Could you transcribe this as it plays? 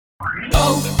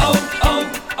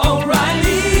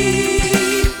O'Reilly!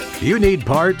 You need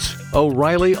parts?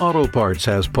 O'Reilly Auto Parts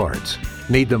has parts.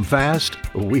 Need them fast?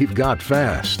 We've got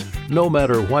fast. No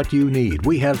matter what you need,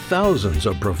 we have thousands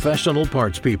of professional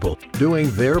parts people doing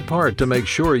their part to make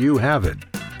sure you have it.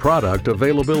 Product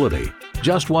availability.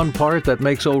 Just one part that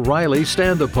makes O'Reilly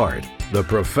stand apart. The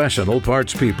professional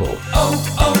parts people.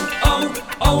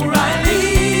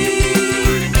 O'Reilly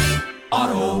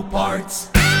Auto Parts.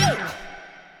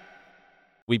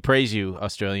 We praise you,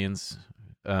 Australians.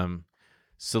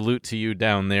 Salute to you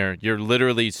down there. You're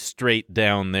literally straight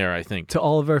down there, I think. To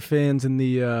all of our fans in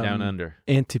the Down under.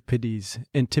 Antipodes.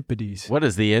 What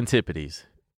is the Antipodes?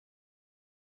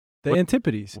 The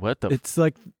Antipodes. What the? It's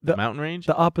like the mountain range?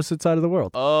 the opposite side of the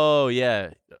world. Oh,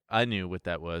 yeah. I knew what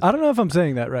that was. I don't know if I'm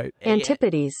saying that right.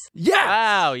 Antipodes. Yeah.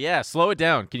 Wow, yeah. Slow it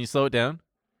down. Can you slow it down?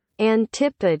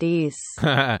 Antipodes.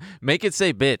 Make it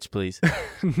say bitch, please.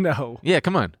 No. Yeah,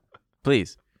 come on.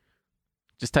 Please.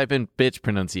 Just type in bitch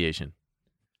pronunciation.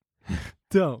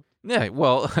 Don't. Yeah,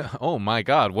 well, oh my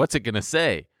God, what's it going to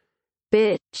say?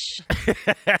 Bitch.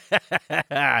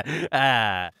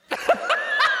 Ah.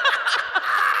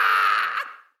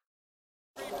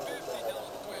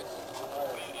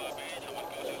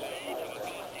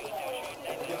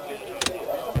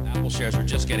 Apple shares are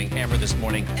just getting hammered this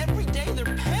morning. Every day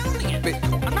they're pounding it.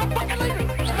 Bitcoin. I'm not fucking leaving.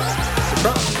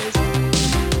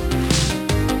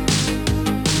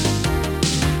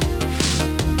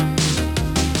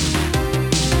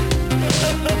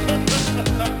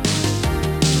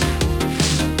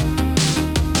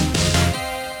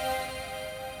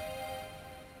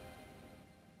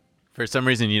 For some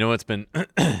reason, you know what's been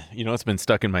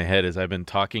stuck in my head is I've been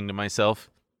talking to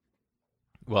myself.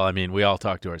 Well, I mean, we all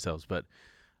talk to ourselves, but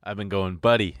I've been going,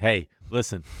 buddy, hey,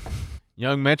 listen,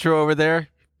 young Metro over there,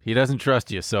 he doesn't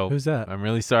trust you, so Who's that? I'm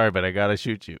really sorry, but I gotta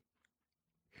shoot you.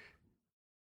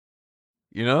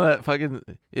 You know that fucking,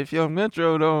 if young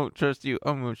Metro don't trust you,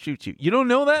 I'm gonna shoot you. You don't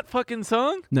know that fucking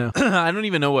song? No. I don't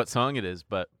even know what song it is,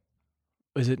 but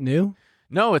Is it new?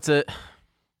 no, it's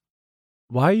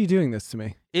Why are you doing this to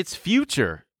me? it's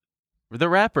Future. The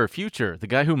rapper Future, the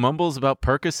guy who mumbles about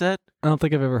Percocet. I don't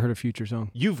think I've ever heard a Future song.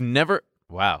 You've never?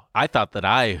 Wow. I thought that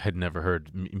I had never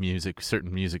heard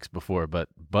certain musics before, but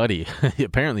buddy,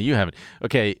 apparently you haven't.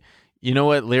 Okay, you know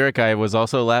what lyric I was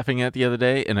also laughing at the other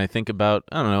day, and I think about,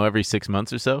 I don't know, every 6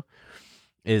 months or so,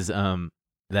 is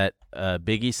that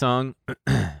Biggie song,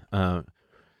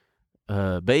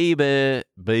 baby,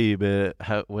 baby,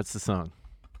 what's the song?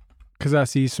 Because I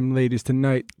see some ladies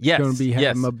tonight. Yes, Gonna be having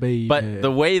yes. my baby. But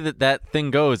the way that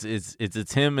thing goes is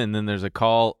it's him, and then there's a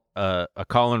call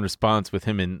and response with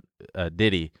him and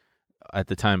Diddy, at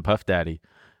the time Puff Daddy,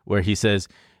 where he says,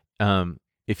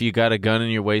 if you got a gun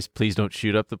in your waist, please don't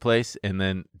shoot up the place. And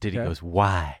then Diddy goes,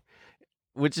 why?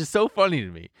 Which is so funny to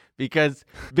me, because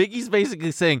Biggie's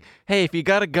basically saying, hey, if you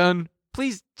got a gun,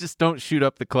 please just don't shoot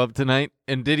up the club tonight.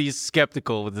 And Diddy's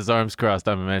skeptical with his arms crossed,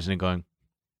 I'm imagining, going,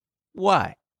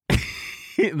 why?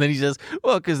 And then he says,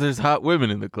 well, because there's hot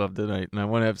women in the club tonight, and I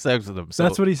want to have sex with them. So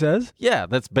that's what he says? yeah,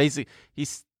 that's basic.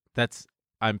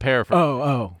 I'm paraphrasing.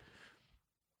 Oh.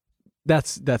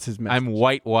 That's his message. I'm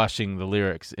whitewashing the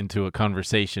lyrics into a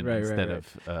conversation Right, instead right.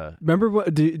 of. Remember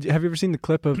what? Have you ever seen the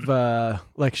clip of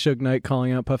like Suge Knight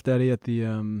calling out Puff Daddy at the I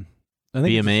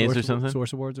think it's VMAs Source or something?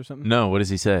 Source Awards or something? No, what does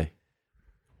he say?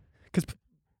 Because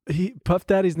Puff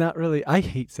Daddy's not really. I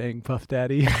hate saying Puff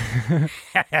Daddy.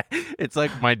 It's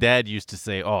like my dad used to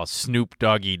say, "Oh, Snoop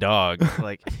Doggy Dog."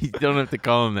 Like, you don't have to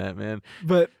call him that, man.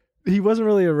 But he wasn't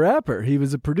really a rapper. He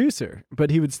was a producer.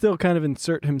 But he would still kind of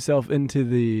insert himself into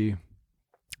the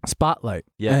spotlight.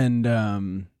 Yeah.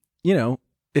 And you know,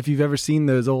 if you've ever seen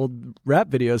those old rap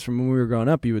videos from when we were growing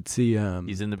up, you would see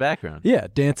He's in the background. yeah,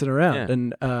 dancing around. Yeah.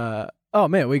 And oh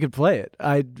man, we could play it.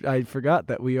 I forgot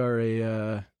that we are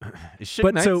a Is Suge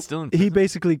but Knight so still in he prison?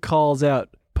 basically calls out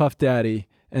Puff Daddy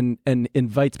and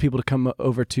invites people to come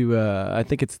over to I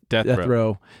think it's Death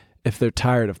Row if they're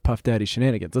tired of Puff Daddy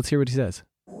shenanigans. Let's hear what he says.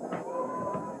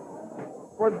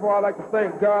 First of all, I'd like to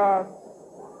thank God.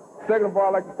 Second of all,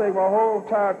 I'd like to thank my whole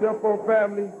entire Death Row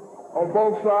family on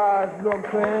both sides, you know what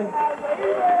I'm saying?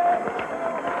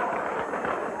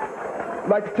 I'd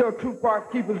like to tell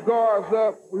Tupac to keep his guards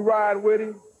up. We ride with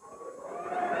him.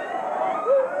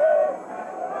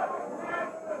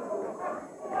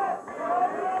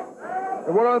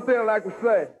 And one other thing I'd like to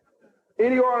say,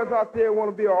 any artists out there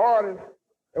want to be an artist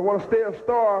and want to stay a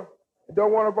star, and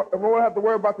don't want to have to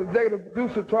worry about the executive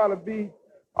producer trying to be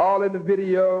all in the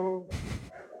video,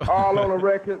 all on the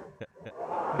record,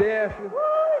 dancing.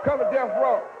 Come to Death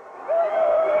Row.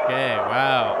 Okay,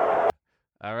 wow.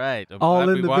 All right. I'm All glad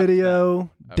in we the watched video,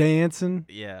 dancing.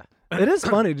 Yeah. It is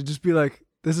funny to just be like,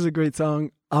 this is a great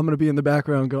song. I'm going to be in the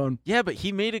background going, Yeah, but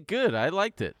he made it good. I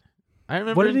liked it. I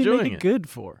remember what did he enjoying make it good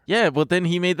for? Yeah, well, then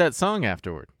he made that song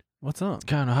afterward. What song? It's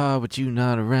kind of hard with you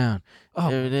not around. Oh,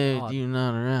 Every day God. you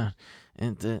not around.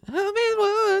 And I'll be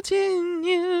watching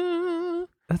you.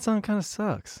 That song kind of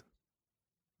sucks.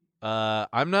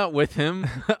 I'm not with him.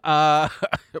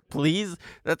 Please.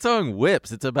 That song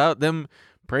whips. It's about them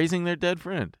praising their dead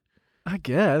friend. I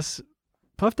guess.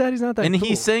 Puff Daddy's not that And cool.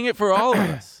 he sang it for all of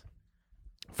us.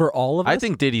 For all of us? I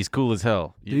think Diddy's cool as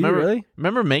hell. Do you really?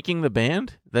 Remember Making the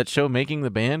Band? That show Making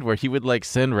the Band where he would like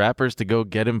send rappers to go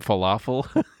get him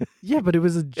falafel? Yeah, but it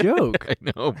was a joke. I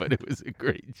know, but it was a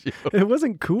great show. It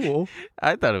wasn't cool.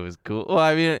 I thought it was cool. Well,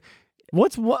 I mean,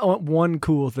 What's one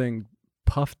cool thing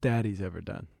Puff Daddy's ever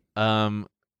done?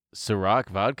 Ciroc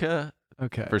vodka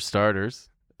Okay. for starters.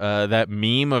 That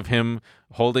meme of him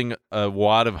holding a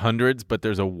wad of hundreds, but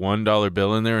there's a $1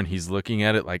 bill in there, and he's looking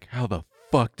at it like, how the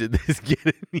fuck did this get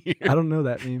in here? I don't know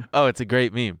that meme. Oh, it's a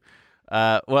great meme.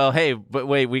 Well, hey, but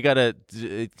wait, we got to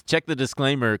check the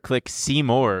disclaimer. Click see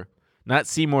more. Not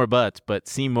see more butts, but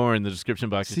see more in the description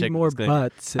box. to See check the more disclaimer.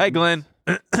 butts. Hi, Glenn.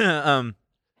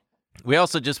 We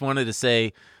also just wanted to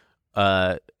say,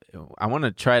 I want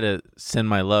to try to send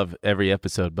my love every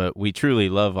episode, but we truly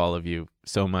love all of you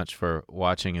so much for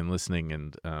watching and listening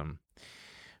and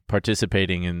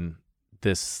participating in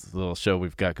this little show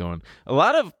we've got going. A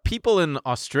lot of people in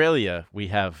Australia we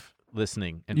have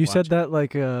listening and You watching. said that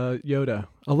like Yoda.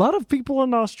 A lot of people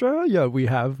in Australia we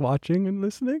have watching and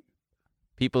listening.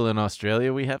 People in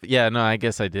Australia we have? Yeah, no, I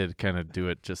guess I did kind of do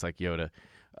it just like Yoda.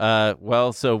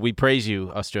 Well, so we praise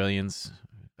you, Australians.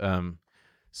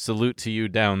 Salute to you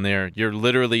down there. You're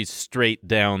literally straight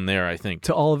down there, I think.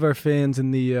 To all of our fans in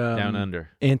the Down under.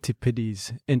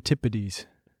 Antipodes.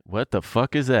 What the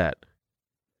fuck is that?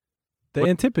 The What-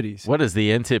 Antipodes. What is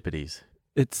the Antipodes?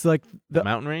 It's like the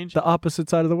Mountain range? the opposite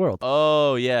side of the world.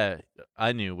 Oh, yeah.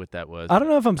 I knew what that was. I don't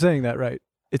know if I'm saying that right.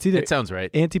 It's either It sounds right.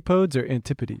 Antipodes or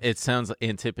Antipodes. It sounds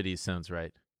Antipodes sounds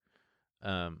right.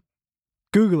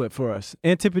 Google it for us.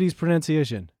 Antipodes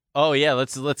pronunciation. Oh yeah,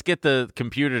 let's get the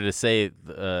computer to say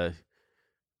the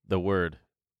word.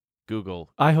 Google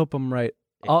I hope I'm right.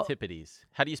 Antipodes.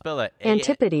 How do you spell that?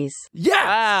 Antipodes. Yeah.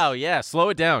 Wow, yeah. Slow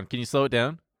it down. Can you slow it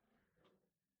down?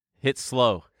 Hit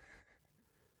slow.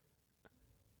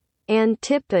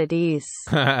 Antipodes.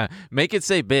 Make it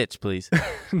say bitch, please.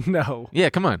 No. Yeah,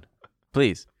 come on.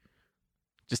 Please.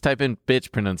 Just type in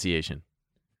bitch pronunciation.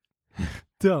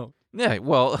 Don't. Yeah,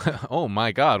 well, oh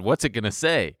my God, what's it going to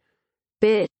say?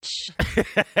 Bitch.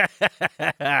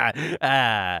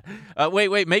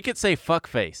 Wait, make it say fuck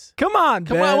face. Come on,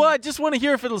 Come Ben. on, well, I just want to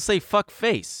hear if it'll say fuck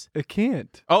face. It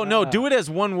can't. Oh, no, do it as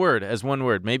one word,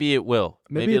 Maybe it will.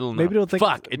 Maybe it'll know. Maybe it'll think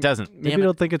fuck, it doesn't. Maybe Damn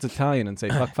it'll it. think it's Italian and say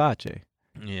fuck face.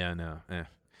 Yeah, no.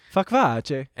 Fuck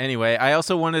face. Anyway, I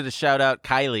also wanted to shout out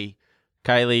Kylie.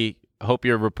 Kylie, hope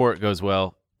your report goes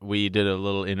well. We did a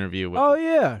little interview with Oh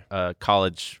yeah. a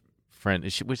college friend.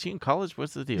 Was she in college?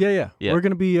 What's the deal? Yeah. Yeah. We're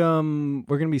gonna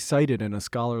be cited in a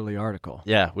scholarly article.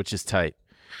 Yeah, which is tight.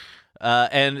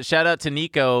 And shout out to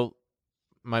Nico,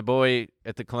 my boy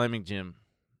at the climbing gym.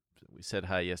 We said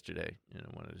hi yesterday, and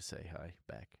I wanted to say hi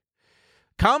back.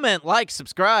 Comment, like,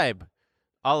 subscribe.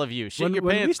 All of you. Shit When your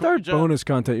we pants. start quit your job. bonus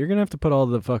content, you're gonna have to put all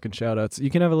the fucking shout outs.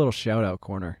 You can have a little shout out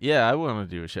corner. Yeah, I want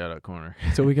to do a shout out corner.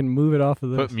 So we can move it off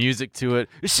of this. Put music to it.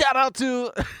 Shout out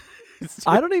to.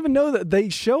 I don't even know that they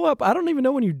show up. I don't even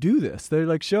know when you do this. They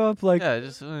like show up like Yeah, I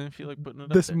just feel like putting it up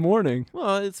this there. morning.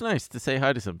 Well, it's nice to say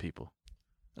hi to some people.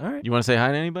 All right. You want to say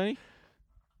hi to anybody?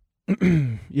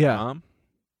 Yeah.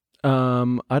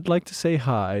 I'd like to say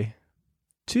hi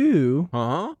to.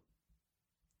 Uh-huh.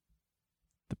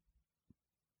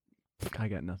 I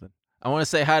got nothing. I want to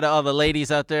say hi to all the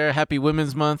ladies out there. Happy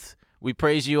Women's Month. We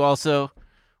praise you also.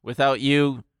 Without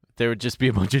you, there would just be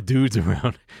a bunch of dudes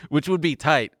around, which would be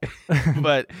tight.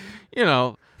 But, you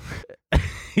know,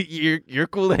 you're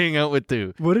cool to hang out with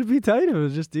too. Would it be tight if it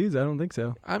was just dudes? I don't think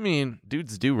so. I mean,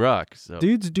 dudes do rock. So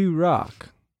Dudes do rock.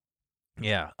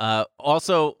 yeah.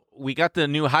 Also, we got the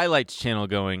new highlights channel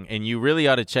going, and you really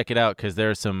ought to check it out because there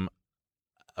are some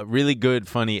really good,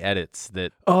 funny edits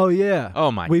that. Oh yeah.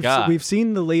 Oh my we've God. we've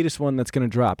seen the latest one that's going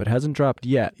to drop. It hasn't dropped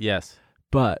yet, Yes.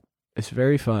 but it's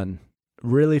very fun.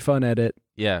 Really fun edit.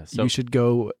 Yeah. So You should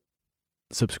go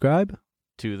subscribe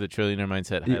to the Trillionaire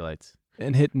Mindset Yeah. highlights.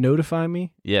 and hit notify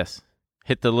me. Yes.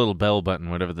 Hit the little bell button,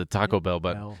 whatever, the Taco Bell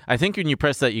button. Bell. I think when you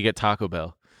press that, you get Taco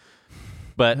Bell.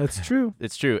 But That's true.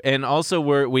 it's true. And also,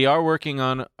 we are working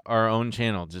on our own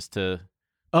channel just to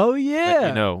Oh let yeah.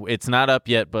 you know. It's not up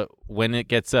yet, but when it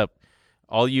gets up,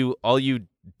 all you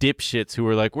dipshits who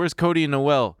are like, "Where's Cody and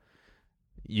Noel?"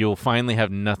 You'll finally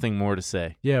have nothing more to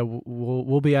say. Yeah,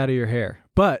 we'll be out of your hair.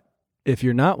 But if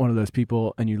you're not one of those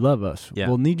people and you love us,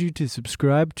 we'll need you to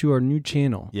subscribe to our new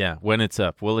channel. Yeah, when it's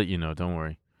up, we'll let you know. Don't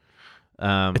worry.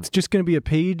 It's just going to be a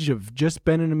page of just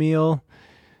Ben and Emil,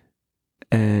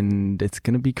 and it's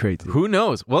going to be crazy. Who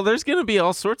knows? Well, there's going to be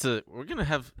we're going to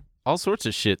have all sorts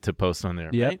of shit to post on there,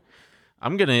 right?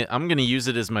 I'm going to use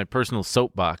it as my personal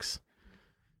soapbox.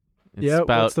 It's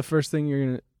what's the first thing you're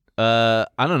going to...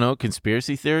 I don't know,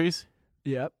 conspiracy theories?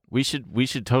 Yep. We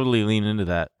should totally lean into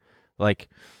that. Like,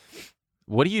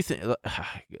 what do you think?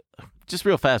 Just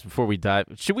real fast before we dive,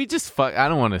 should we just fuck? I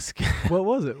don't want to. What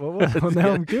was it? Well, now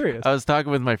I'm curious. I was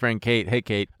talking with my friend Kate. Hey,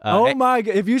 Kate. My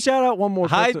God. If you shout out one more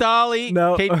Hi, person. Dolly.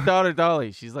 No. Kate's daughter,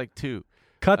 Dolly. She's like 2.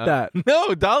 Cut that.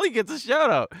 No, Dolly gets a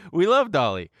shout out. We love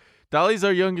Dolly. Dolly's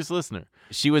our youngest listener.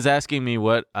 She was asking me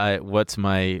what's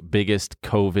my biggest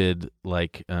COVID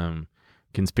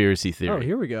conspiracy theory. Oh,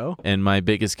 here we go. And my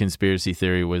biggest conspiracy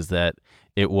theory was that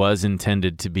it was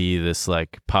intended to be this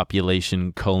like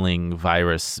population culling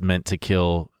virus meant to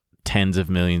kill tens of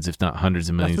millions, if not hundreds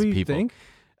of millions That's what of people. You think?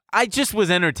 I just was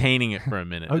entertaining it for a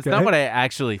minute. Okay. It's not what I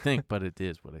actually think, but it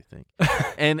is what I think.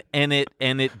 and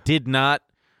it did not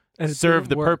serve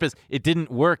the purpose. It didn't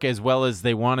work as well as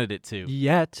they wanted it to.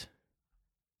 Yet.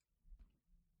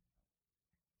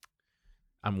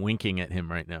 I'm winking at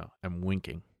him right now. I'm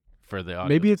winking for the audience.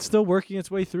 Maybe it's still working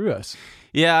its way through us.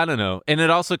 Yeah, I don't know. And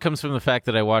it also comes from the fact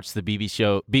that I watched the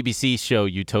BBC show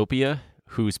Utopia,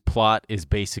 whose plot is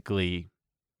basically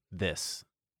this.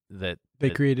 That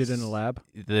they created in a lab?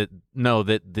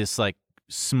 That this like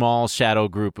small shadow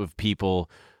group of people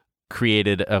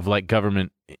created of like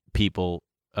government people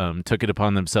took it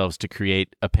upon themselves to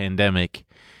create a pandemic,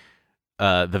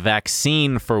 the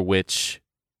vaccine for which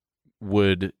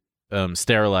would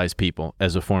sterilize people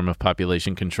as a form of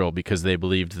population control because they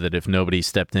believed that if nobody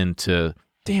stepped in to...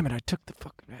 Damn it, I took the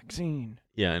fucking vaccine.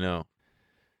 Yeah, I know.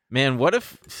 Man, what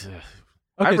if...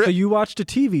 Okay, so you watched a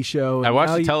TV show. I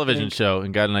watched a television show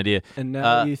and got an idea. And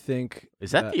now you think...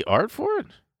 Is that the art for it?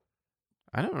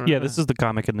 I don't remember. Yeah, this is the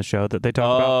comic in the show that they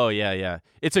talk about. Oh, yeah.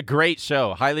 It's a great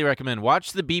show. Highly recommend.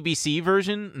 Watch the BBC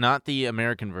version, not the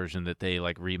American version that they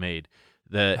like remade.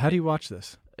 How do you watch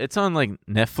this? It's on like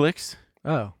Netflix.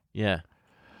 Oh. Yeah.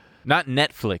 Not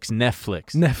Netflix,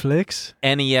 Netflix. Netflix?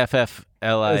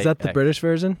 Neffli. Is that the British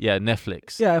version? Yeah,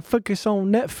 Netflix. Yeah, focus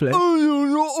on Netflix.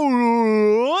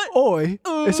 Oi,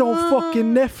 it's on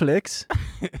fucking Netflix.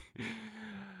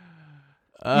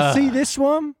 You see this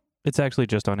one? It's actually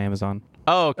just on Amazon.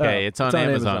 Oh, okay. It's on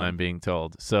Amazon, I'm being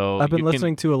told. So I've been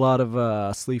listening to a lot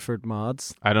of Sleaford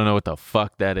mods. I don't know what the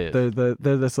fuck that is. They're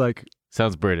this like...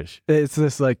 Sounds British. It's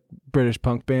this like British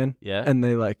punk band. Yeah. And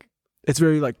they like... It's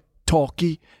very like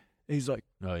talky. He's like...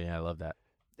 Oh, yeah, I love that.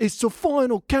 It's the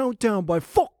final countdown by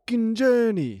fucking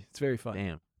Journey. It's very fun.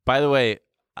 Damn. By the way,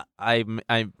 I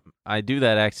do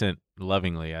that accent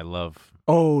lovingly. I love...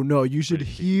 Oh, no, you should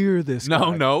hear this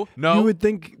guy. No. You would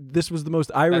think this was the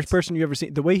most Irish person you ever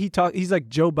seen. The way he talks, he's like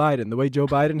Joe Biden. The way Joe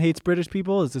Biden hates British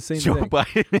people is the same thing. Joe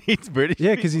Biden hates British people?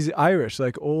 Yeah, because he's Irish,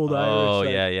 like old Irish. Oh,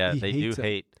 like, yeah. They do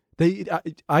hate...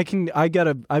 I've got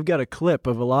a clip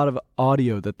of a lot of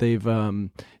audio that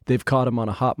they've caught him on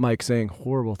a hot mic saying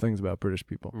horrible things about British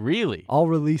people. Really? I'll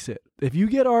release it. If you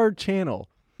get our channel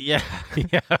yeah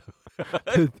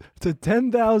to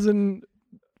 10,000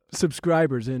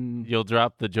 subscribers you'll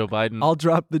drop the Joe Biden. I'll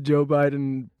drop the Joe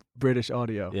Biden British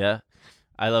audio. Yeah.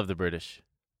 I love the British.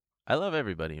 I love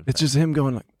everybody. It's just him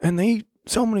going like, and they eat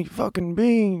so many fucking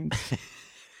beans.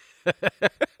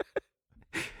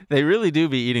 They really do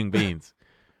be eating beans.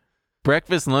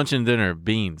 Breakfast, lunch, and dinner,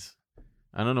 beans.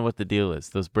 I don't know what the deal is.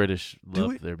 Those British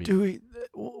love their beans.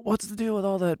 What's the deal with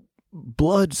all that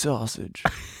blood sausage?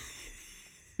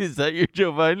 Is that your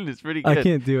Joe Biden? It's pretty good. I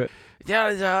can't do it. Yeah,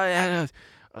 I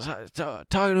was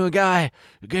talking to a guy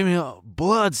who gave me a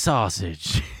blood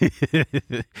sausage.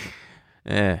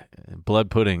 Yeah, blood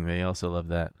pudding. They also love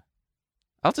that.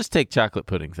 I'll just take chocolate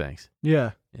pudding, thanks.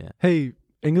 Yeah. Yeah. Hey,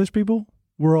 English people,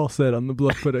 we're all set on the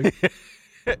blood pudding.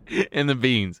 And the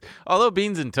beans. Although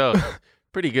beans and toast,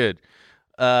 pretty good.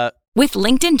 With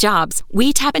LinkedIn Jobs,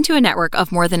 we tap into a network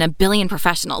of more than 1 billion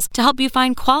professionals to help you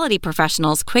find quality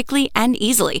professionals quickly and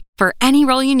easily for any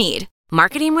role you need.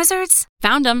 Marketing wizards?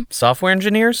 Found them. Software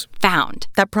engineers? Found.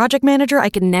 That project manager I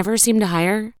could never seem to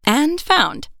hire? And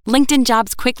found. LinkedIn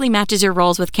Jobs quickly matches your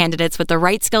roles with candidates with the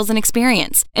right skills and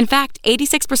experience. In fact,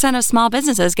 86% of small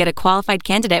businesses get a qualified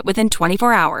candidate within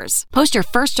 24 hours. Post your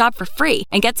first job for free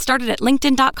and get started at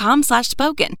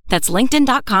linkedin.com/spoken. That's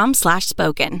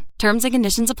linkedin.com/spoken. Terms and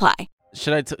conditions apply.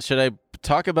 Should I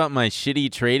talk about my shitty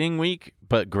trading week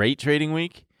but great trading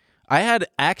week. I had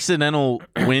accidental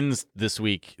wins this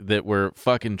week that were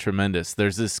fucking tremendous.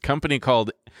 There's this company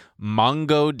called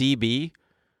MongoDB,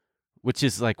 which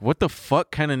is like, what the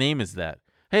fuck kind of name is that?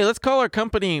 Hey, let's call our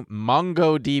company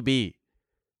MongoDB.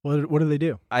 What do they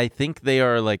do? I think they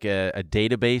are like a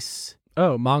database.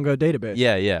 Oh, Mongo database.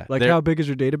 Yeah. Like how big is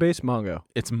your database? Mongo.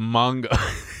 It's Mongo.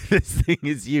 This thing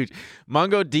is huge.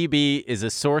 MongoDB is a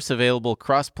source available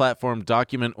cross-platform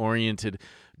document-oriented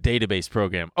database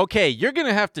program. Okay, you're going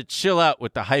to have to chill out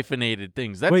with the hyphenated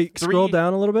things. That's Wait, scroll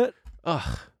down a little bit.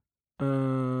 Ugh.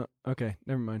 Okay,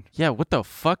 never mind. Yeah, what the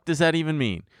fuck does that even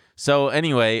mean? So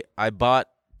anyway, I bought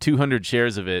 200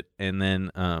 shares of it, and then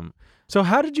So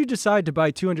how did you decide to buy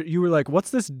 200? You were like,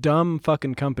 "What's this dumb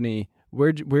fucking company?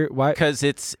 Why?" Because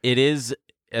it is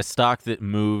a stock that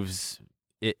moves.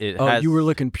 It has, you were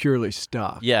looking purely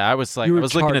stock. Yeah, I was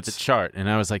looking at the chart, and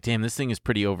I was like, "Damn, this thing is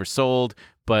pretty oversold,"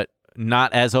 but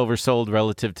not as oversold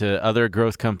relative to other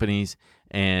growth companies,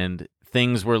 and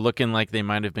things were looking like they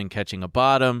might have been catching a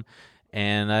bottom.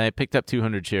 And I picked up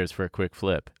 200 shares for a quick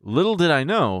flip. Little did I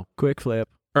know, quick flip.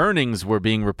 Earnings were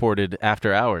being reported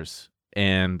after hours,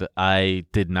 and I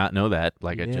did not know that,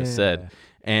 like I just said.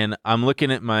 And I'm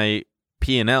looking at my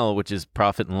P&L, which is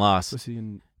profit and loss. Pussy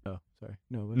and sorry,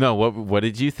 no. What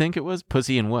did you think it was?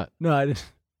 Pussy and what? No, I didn't.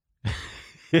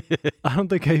 I don't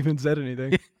think I even said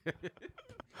anything.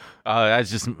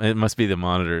 It must be the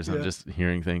monitors. I'm just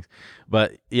hearing things.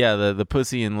 But yeah, the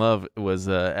Pussy in Love was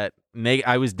I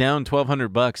was down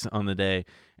 $1,200 on the day,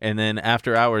 and then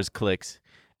after hours clicks,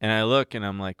 and I look and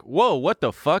I'm like, whoa, what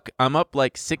the fuck? I'm up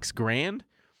like $6,000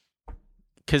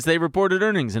 because they reported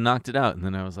earnings and knocked it out. And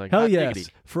then I was like, hell yes,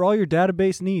 diggity. For all your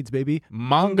database needs, baby.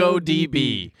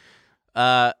 MongoDB.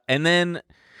 And then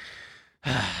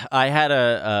I had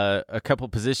a couple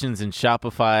positions in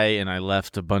Shopify, and I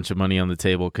left a bunch of money on the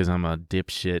table because I'm a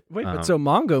dipshit. Wait, but so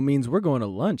Mongo means we're going to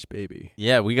lunch, baby.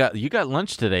 Yeah, you got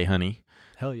lunch today, honey.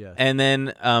 Hell yeah. And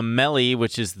then Melly,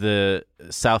 which is the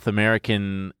South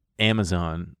American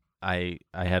Amazon, I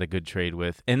had a good trade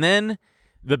with. And then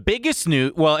the biggest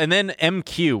news, and then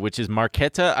MQ, which is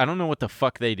Marqeta. I don't know what the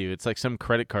fuck they do. It's like some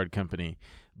credit card company.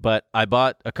 But I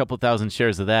bought a couple thousand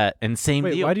shares of that, and same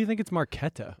deal. Why do you think it's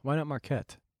Marqeta? Why not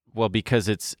Marquette? Well, because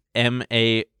it's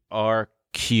MARQUETA. Oh,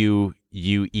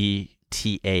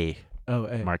 A.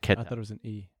 Marqeta. I thought it was an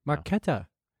E. Marqeta.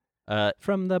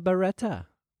 From the Beretta.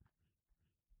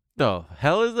 The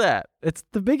hell is that? It's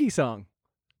the Biggie song.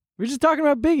 We're just talking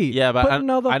about Biggie. Yeah, but putting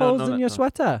all the holes in your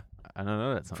sweater. I don't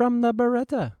know that song. From the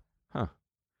Beretta. Huh.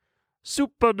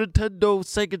 Super Nintendo,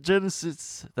 Sega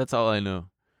Genesis. That's all I know.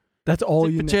 That's all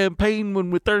you know. Champagne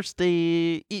when we're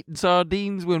thirsty, eating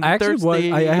sardines when we're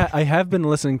thirsty. I have been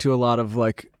listening to a lot of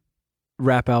like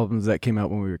rap albums that came out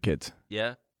when we were kids.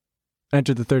 Yeah.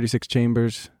 Enter the 36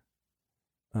 Chambers.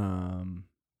 Ready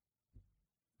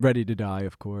to Die,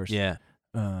 of course. Yeah.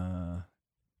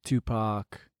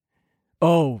 Tupac.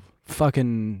 Oh,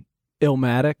 fucking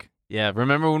Illmatic. Yeah,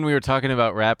 remember when we were talking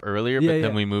about rap earlier, but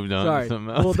then we moved on to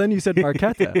something else? Well, then you said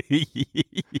Marqeta.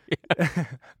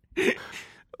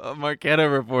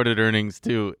 Marqeta reported earnings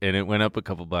too, and it went up a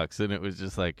couple bucks, and it was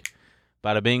just like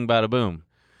bada bing, bada boom.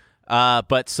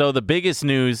 But so the biggest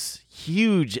news,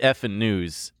 huge effing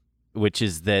news, which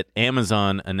is that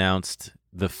Amazon announced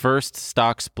the first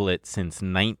stock split since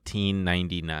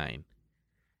 1999.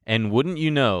 And wouldn't you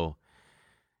know,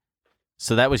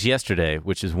 so that was yesterday,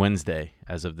 which is Wednesday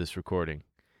as of this recording.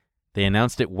 They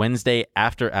announced it Wednesday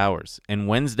after hours. And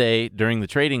Wednesday, during the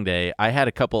trading day, I had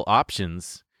a couple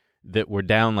options that were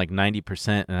down like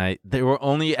 90%, and they were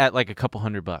only at like a couple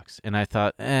 $100. And I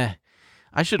thought, I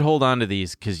should hold on to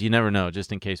these because you never know,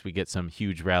 just in case we get some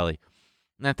huge rally.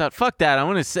 And I thought, fuck that.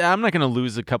 I'm not going to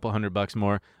lose a couple $100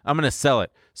 more. I'm going to sell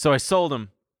it. So I sold them.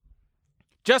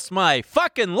 Just my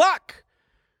fucking luck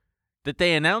that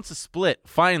they announced a split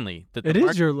finally. It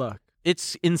is your luck.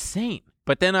 It's insane.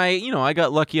 But then I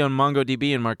got lucky on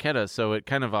MongoDB and Marqeta, so it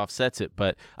kind of offsets it.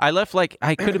 But I left I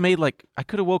could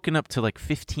have woken up to like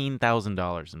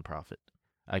 $15,000 in profit.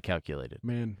 I calculated.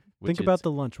 Man, think about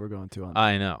the lunch we're going to on.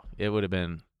 I know. It would have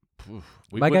been.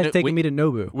 My guy's taking me to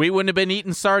Nobu. We wouldn't have been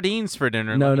eating sardines for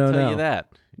dinner. No, let me tell you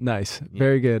that. Nice. Yeah.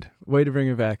 Very good. Way to bring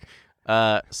it back.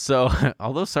 So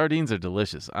although sardines are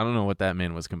delicious, I don't know what that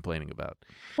man was complaining about.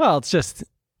 Well, it's just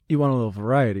you want a little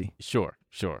variety. Sure.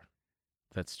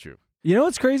 That's true. You know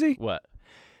what's crazy? What?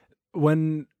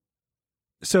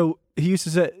 So he used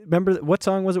to say, remember, what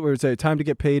song was it where it would say, time to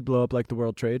get paid, blow up like the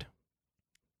world trade?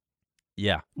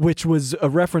 Yeah. Which was a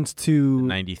reference to... the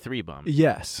 93 bomb.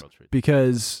 Yes,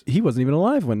 because he wasn't even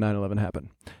alive when 9/11 happened.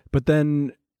 But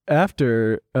then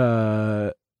after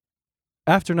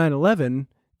 9/11,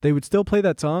 they would still play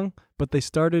that song, but they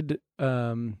started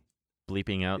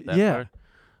bleeping out that Yeah. part.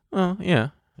 Oh, yeah.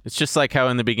 It's just like how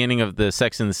in the beginning of the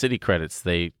Sex and the City credits,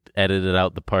 they edited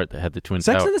out the part that had the Twin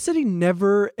Sex Towers. and the City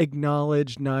never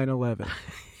acknowledged 9/11.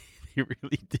 He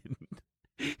really didn't.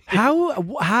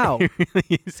 How? It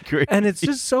really is crazy. And it's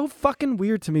just so fucking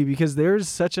weird to me because there's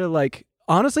such a like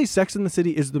honestly, Sex and the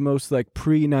City is the most like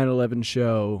pre 9/11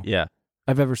 show Yeah.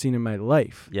 I've ever seen in my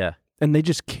life. Yeah. And they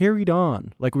just carried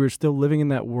on like we were still living in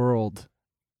that world.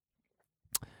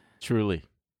 Truly.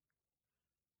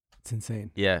 It's insane.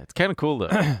 Yeah. It's kind of cool,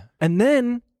 though. And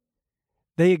then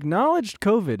they acknowledged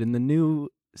COVID in the new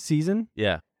season,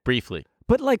 Yeah. Briefly.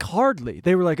 but like hardly.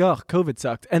 They were like, "Oh, COVID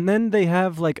sucked." And then they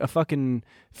have like a fucking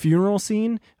funeral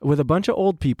scene with a bunch of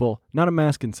old people, not a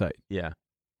mask in sight. Yeah.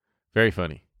 Very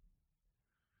funny.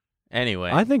 Anyway.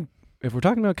 I think if we're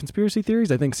talking about conspiracy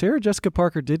theories, I think Sarah Jessica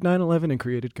Parker did 9/11 and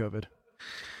created COVID.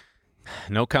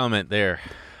 No comment there.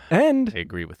 And I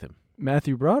agree with him.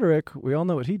 Matthew Broderick, we all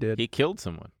know what he did. He killed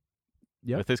someone.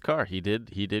 Yep. With his car. He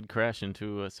did crash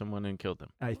into someone and killed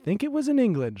them. I think it was in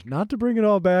England. Not to bring it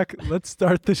all back, let's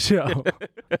start the show.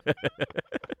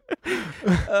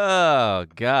 Oh,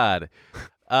 God.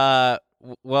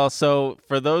 Well, so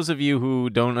for those of you who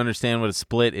don't understand what a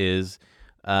split is,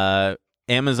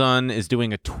 Amazon is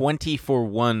doing a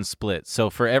 20-for-1 split. So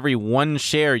for every one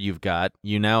share you've got,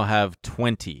 you now have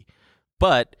 20.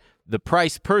 But the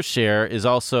price per share is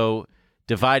also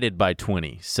divided by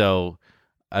 20. So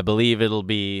I believe it'll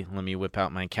be, let me whip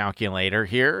out my calculator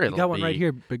here. You got one right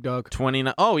here, big dog.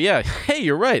 29. Oh, yeah. Hey,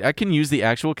 you're right. I can use the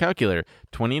actual calculator.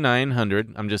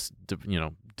 2,900. I'm just,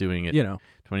 doing it.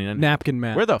 29. Napkin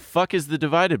math. Where the fuck is the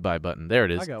divided by button? There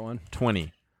it is. I got one.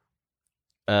 20.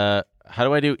 How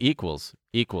do I do equals?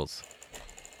 Equals.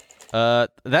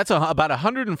 That's about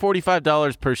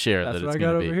 $145 per share. That's that what it's I got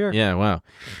gonna be. over here. Yeah, wow.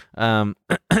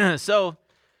 So,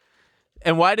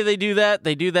 and why do they do that?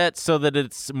 They do that so that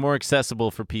it's more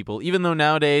accessible for people. Even though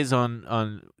nowadays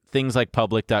on things like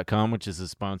public.com, which is a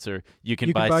sponsor, you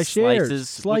can buy shares,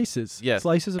 slices. Yes.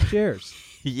 Slices of shares.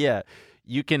 Yeah.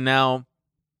 You can now,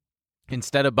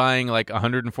 instead of buying like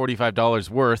 $145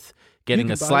 worth, getting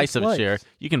can a buy a slice of a slice. share,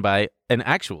 you can buy an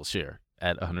actual share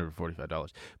at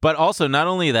 $145. But also, not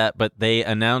only that, but they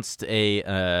announced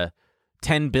a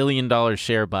 $10 billion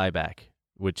share buyback,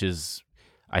 which is,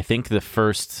 I think, the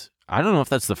first. I don't know if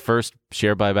that's the first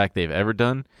share buyback they've ever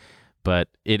done, but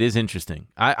it is interesting.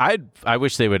 I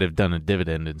wish they would have done a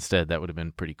dividend instead. That would have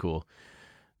been pretty cool.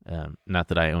 Not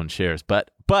that I own shares, but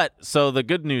so the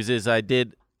good news is I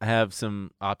did have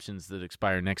some options that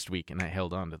expire next week, and I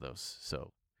held on to those.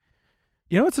 So,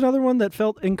 You know what's another one that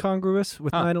felt incongruous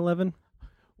with 9/11?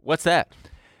 What's that?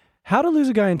 How to Lose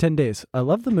a Guy in 10 Days. I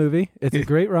love the movie. It's a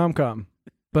great rom-com.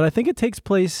 But I think it takes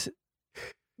place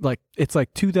it's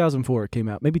like 2004 it came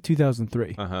out, maybe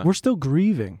 2003. Uh-huh. We're still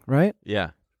grieving, right?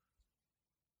 Yeah.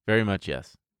 Very much,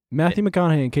 yes. Matthew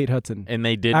McConaughey and Kate Hudson And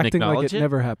they didn't acting acknowledge like it it?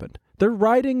 never happened. They're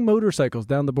riding motorcycles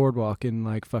down the boardwalk in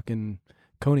like fucking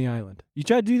Coney Island. You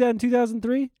tried to do that in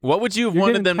 2003? What would you have You're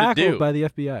wanted getting them to tackled do? by the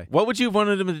FBI. What would you have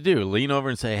wanted them to do? Lean over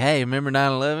and say, hey, remember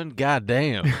 9/11? God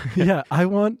damn. Yeah, I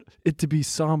want it to be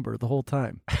somber the whole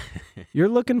time. You're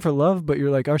looking for love, but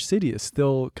you're like, our city is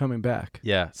still coming back.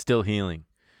 Yeah, still healing.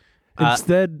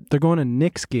 Instead, they're going to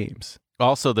Knicks games.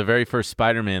 Also, the very first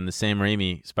Spider-Man, the Sam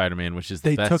Raimi Spider-Man, which is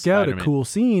the They best took out Spider-Man. a cool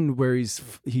scene where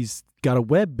he's got a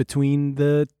web between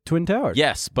the Twin Towers.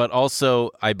 Yes, but also,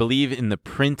 I believe in the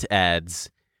print ads,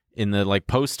 in the like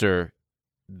poster,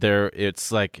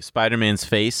 it's like Spider-Man's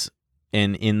face,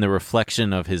 and in the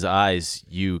reflection of his eyes,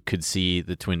 you could see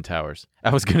the Twin Towers.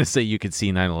 I was going to say you could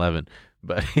see 9/11,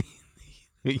 but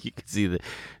you could see the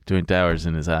Twin Towers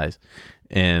in his eyes.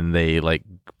 And they like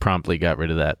promptly got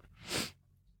rid of that.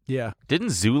 Yeah. Didn't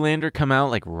Zoolander come out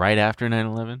like right after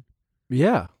 9/11?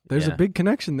 Yeah. There's Yeah. a big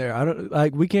connection there. I don't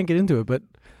like we can't get into it, but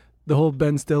the whole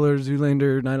Ben Stiller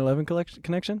Zoolander 9/11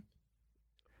 connection?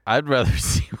 I'd rather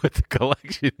see what the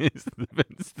collection is, the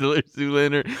Ben Stiller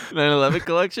Zoolander 9/11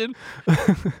 collection.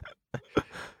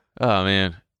 Oh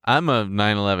man, I'm a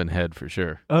 9/11 head for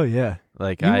sure. Oh yeah.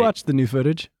 Like You watched the new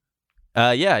footage?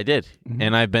 Yeah, I did, Mhm.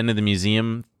 and I've been to the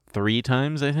museum 3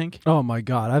 times, I think. Oh my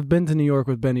god. I've been to New York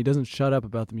with Ben. He doesn't shut up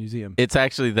about the museum. That's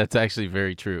actually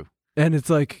very true. And it's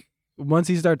like once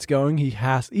he starts going, he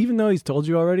has even though he's told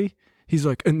you already, he's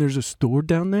like, and there's a store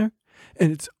down there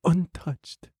and it's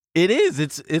untouched. It is.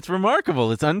 It's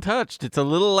remarkable. It's untouched. It's a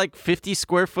little like 50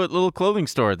 square foot little clothing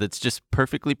store that's just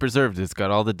perfectly preserved. It's got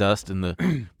all the dust and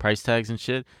the price tags and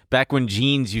shit. Back when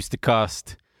jeans used to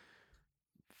cost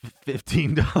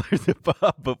 $15 a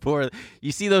pop before.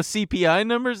 You see those CPI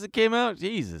numbers that came out?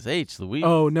 Jesus H. Louise.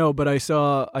 Oh no, but I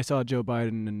saw Joe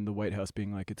Biden in the White House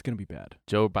being like, it's gonna be bad.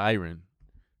 Joe Byron.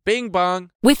 Bing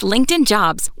bong. With LinkedIn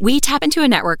Jobs, we tap into a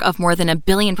network of more than 1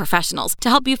 billion professionals to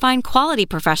help you find quality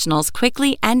professionals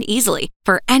quickly and easily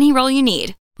for any role you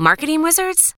need. Marketing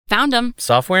wizards? Found them.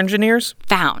 Software engineers?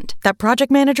 Found. That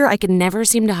project manager I could never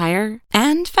seem to hire?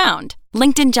 And found.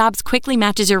 LinkedIn Jobs quickly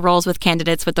matches your roles with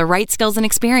candidates with the right skills and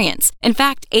experience. In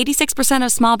fact, 86%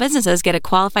 of small businesses get a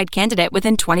qualified candidate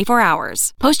within 24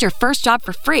 hours. Post your first job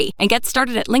for free and get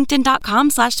started at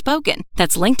linkedin.com/spoken.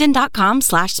 That's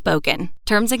linkedin.com/spoken.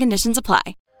 Terms and conditions apply.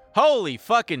 Holy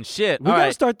fucking shit. We All gotta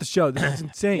right. start the show. This is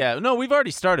insane. Yeah, no, we've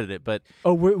already started it, but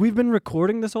Oh, we've been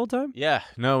recording this whole time? yeah,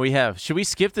 no, we have. Should we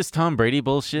skip this Tom Brady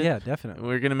bullshit? Yeah, definitely.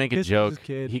 We're gonna make a Kisses joke. his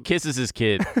kid. He kisses his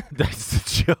kid. That's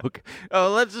the joke. Oh,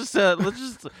 let's just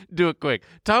do it quick.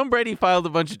 Tom Brady filed a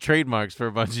bunch of trademarks for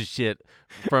a bunch of shit,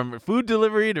 from food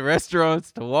delivery to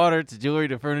restaurants to water to jewelry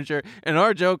to furniture. And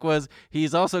our joke was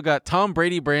he's also got Tom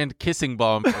Brady brand kissing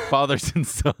balm for fathers and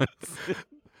sons.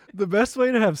 The best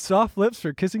way to have soft lips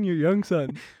for kissing your young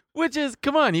son. Which is,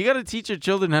 come on, you got to teach your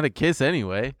children how to kiss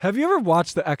anyway. Have you ever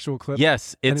watched the actual clip?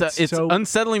 Yes, And it's so-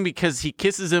 unsettling because he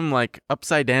kisses him like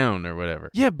upside down or whatever.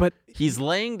 Yeah, but He's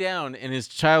laying down and his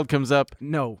child comes up.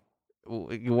 no.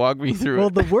 You walk me through Well,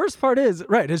 it. the worst part is,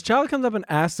 right, his child comes up and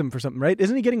asks him for something, right?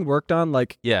 Isn't he getting worked on,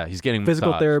 like Yeah, he's getting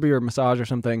physical massaged. therapy or massage or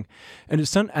something? And his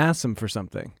son asks him for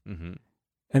something. Mm-hmm.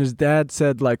 And his dad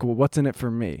said, like, well, what's in it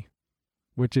for me?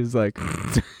 Which is, like,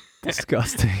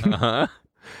 disgusting. Uh-huh.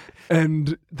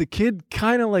 And the kid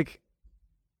kind of, like,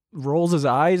 rolls his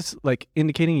eyes, like,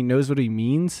 indicating he knows what he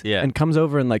means. Yeah. And comes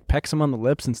over and, like, pecks him on the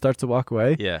lips and starts to walk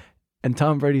away. Yeah, And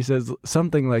Tom Brady says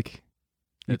something like,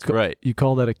 that's right. You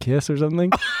call that a kiss or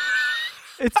something?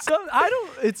 It's so, I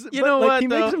don't, it's, You but, know like, what, he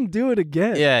makes though? him do it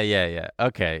again. Yeah.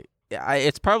 Okay.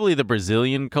 It's probably the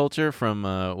Brazilian culture from,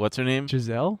 what's her name?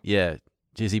 Giselle? Yeah,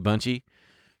 Jizzy Bunchy.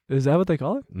 Is that what they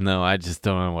call it? No, I just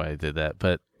don't know why I did that.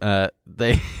 But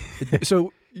they...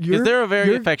 So you're, they're a very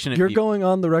you're- affectionate You're people. going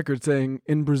on the record saying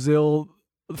in Brazil,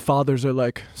 fathers are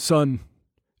like, son,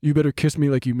 you better kiss me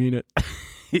like you mean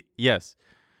it. Yes.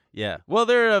 Yeah. Well,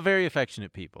 they're a very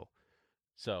affectionate people.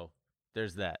 So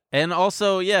there's that. And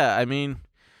also, yeah, I mean,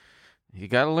 you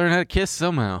got to learn how to kiss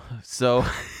somehow. So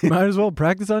Might as well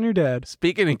practice on your dad.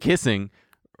 speaking of kissing,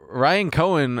 Ryan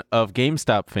Cohen of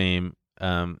GameStop fame,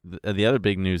 the other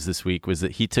big news this week was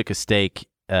that he took a stake,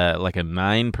 like a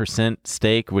 9%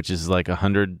 stake, which is like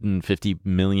 $150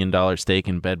 million stake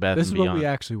in Bed Bath This & is Beyond. what we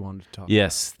actually wanted to talk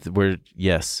Yes,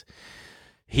 yes.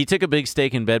 He took a big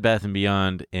stake in Bed Bath &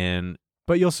 Beyond, and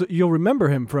But you'll remember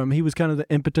him from, he was kind of the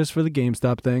impetus for the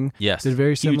GameStop thing. yes, Did a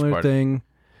very huge similar part of it. thing.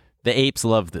 The apes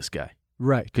loved this guy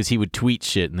Right. because he would tweet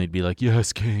shit, and they'd be like,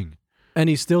 "Yes, king." And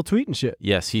he's still tweeting shit.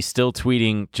 Yes, he's still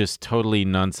tweeting just totally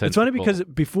nonsensical. It's funny because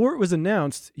before it was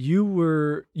announced,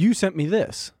 you sent me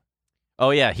this. Oh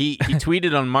yeah, he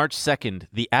tweeted on March 2nd,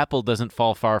 "The apple doesn't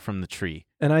fall far from the tree."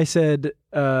 And I said,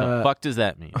 The fuck does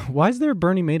that mean? why is there a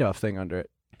Bernie Madoff thing under it?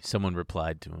 Someone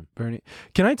replied to him. Bernie.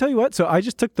 Can I tell you what? So I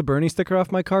just took the Bernie sticker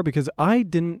off my car because I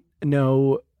didn't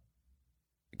know,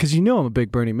 because you know I'm a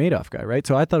big Bernie Madoff guy, right?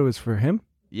 So I thought it was for him.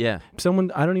 Yeah,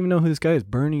 Someone, I don't even know who this guy is,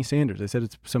 Bernie Sanders. I said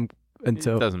it's some, and it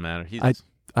so doesn't matter. He's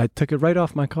I took it right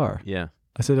off my car. yeah,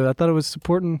 I said I thought it was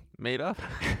supporting. Madoff.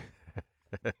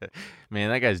 Man,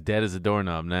 that guy's dead as a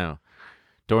doorknob now.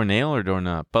 Doornail or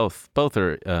doorknob? Both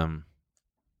are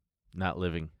not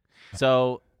living.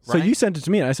 So So you sent it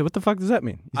to me, and I said, "What the fuck does that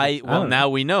mean?" He said, Well, don't now know."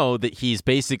 we know that he's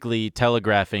basically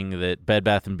telegraphing that Bed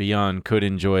Bath & Beyond could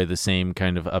enjoy the same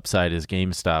kind of upside as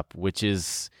GameStop, which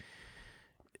is,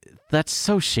 that's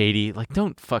so shady. Like,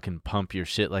 don't fucking pump your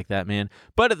shit like that, man.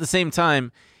 But at the same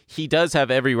time, he does have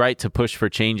every right to push for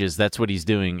changes. That's what he's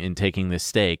doing in taking this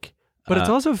stake. But it's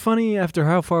also funny after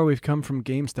how far we've come from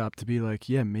GameStop to be like,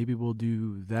 yeah, maybe we'll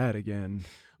do that again.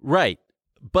 Right.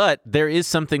 But there is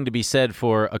something to be said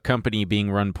for a company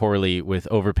being run poorly with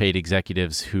overpaid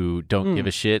executives who don't give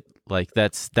a shit. Like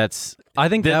that's I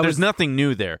think that there's was nothing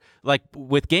new there. Like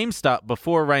with GameStop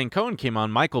before Ryan Cohen came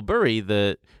on, Michael Burry,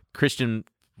 the Christian,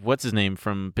 what's his name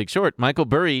from Big Short, Michael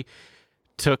Burry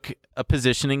took a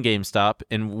position in GameStop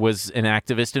and was an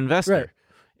activist investor. Right.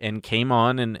 And came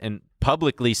on and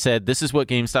publicly said, this is what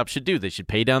GameStop should do. They should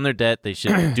pay down their debt. They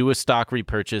should do a stock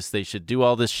repurchase. They should do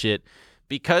all this shit.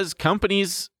 Because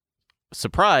companies,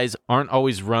 surprise, aren't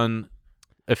always run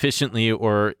efficiently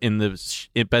or in the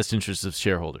best interest of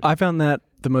shareholders. I found that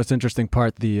the most interesting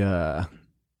part, the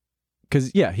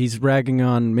because he's ragging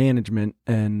on management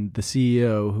and the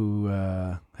CEO who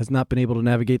has not been able to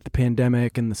navigate the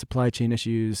pandemic and the supply chain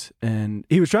issues, and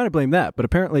he was trying to blame that, but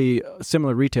apparently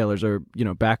similar retailers are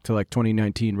back to like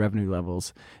 2019 revenue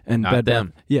levels, and Not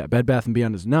them. Bed Bath &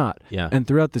 Beyond is not. Yeah. And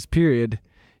throughout this period,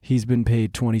 he's been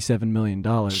paid $27 million.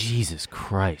 Jesus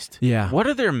Christ. Yeah. What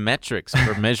are their metrics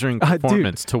for measuring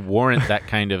performance to warrant that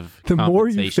kind of The more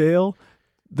you compensation? fail,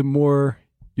 the more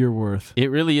you're worth.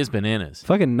 It really is bananas.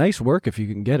 Fucking nice work if you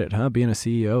can get it, huh? Being a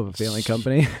CEO of a failing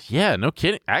company. Yeah, no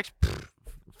kidding. Actually,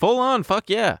 full on, fuck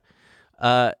yeah.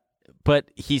 But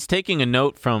he's taking a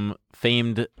note from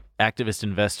famed activist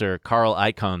investor Carl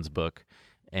Icahn's book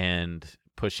and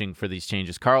pushing for these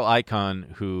changes. Carl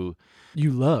Icahn, who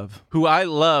I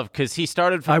love because he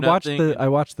started from nothing. I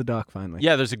watched the doc finally.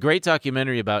 Yeah, there's a great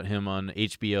documentary about him on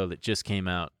HBO that just came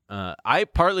out. I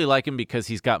partly like him because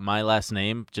he's got my last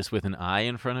name just with an I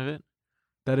in front of it.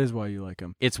 That is why you like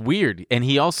him. It's weird, and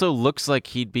he also looks like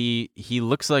he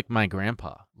looks like my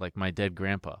grandpa, like my dead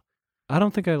grandpa. I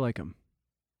don't think I like him.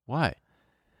 Why?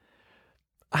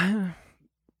 I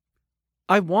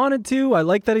wanted to. I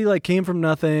like that he came from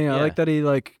nothing. I like that he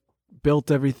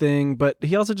built everything, but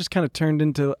he also just kind of turned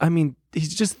into,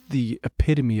 he's just the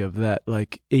epitome of that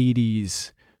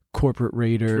 80s corporate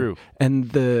raider. True.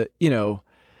 And they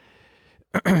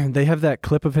have that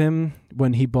clip of him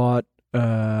when he bought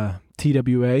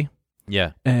TWA.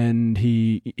 Yeah. And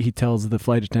he tells the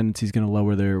flight attendants he's going to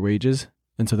lower their wages,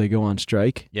 and so they go on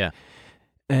strike. Yeah.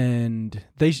 And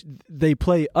they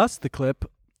play us the clip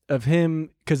of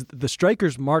him because the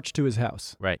strikers march to his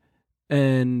house. Right.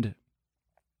 And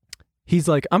he's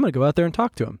like, I'm going to go out there and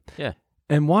talk to him. Yeah.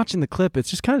 And watching the clip, it's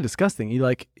just kind of disgusting.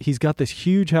 He's got this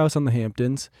huge house on the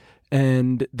Hamptons,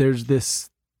 and there's this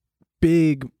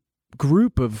big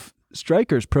group of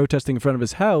strikers protesting in front of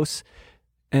his house,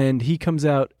 and he comes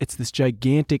out. It's this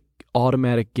gigantic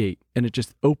automatic gate, and it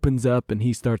just opens up, and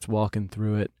he starts walking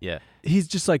through it. Yeah. He's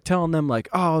just telling them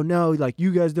oh no,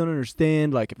 you guys don't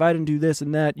understand. If I didn't do this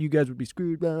and that, you guys would be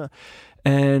screwed. Blah.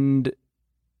 And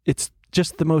it's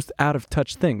just the most out of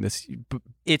touch thing.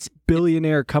 It's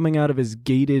billionaire coming out of his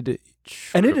gated,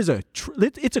 and it is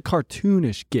it's a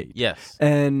cartoonish gate. Yes.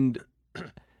 And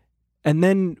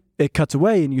then it cuts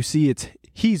away, and you see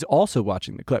he's also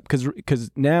watching the clip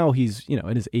because now he's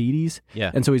in his 80s.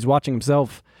 Yeah. And so he's watching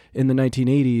himself in the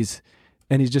 1980s,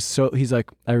 and he's like,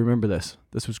 I remember this.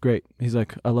 This was great. He's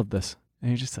like, I love this.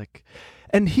 And you're just like,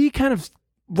 and he kind of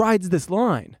rides this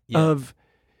line of,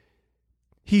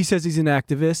 he says he's an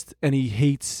activist, and he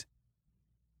hates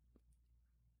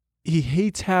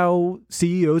how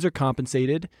CEOs are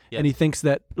compensated, and he thinks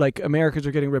that Americans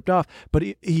are getting ripped off. But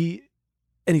he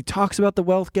talks about the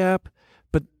wealth gap,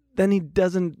 but then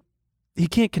he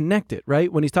can't connect it,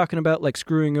 right? When he's talking about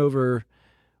screwing over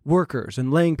workers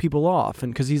and laying people off,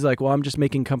 and because he's like, well, I'm just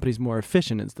making companies more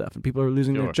efficient and stuff, and people are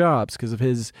losing their jobs because of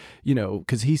his,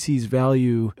 because he sees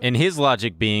value. And his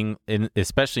logic being,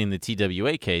 especially in the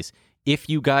TWA case, if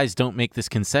you guys don't make this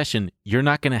concession, you're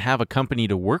not going to have a company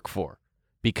to work for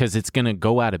because it's going to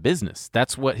go out of business.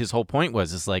 That's what his whole point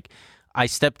was. It's I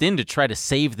stepped in to try to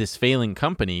save this failing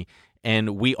company,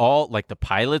 and we all, the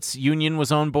pilots union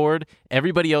was on board.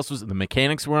 Everybody else the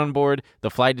mechanics were on board.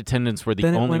 The flight attendants were the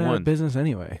then only it went ones. Out of business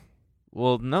anyway.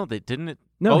 Well, no, they didn't.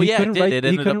 No, he couldn't it write. did.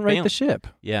 He couldn't write the ship.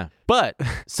 Yeah, but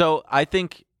so I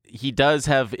think he does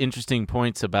have interesting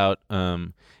points about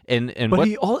but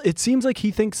it seems like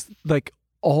he thinks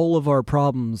all of our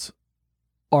problems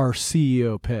are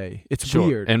CEO pay. It's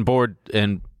weird. And board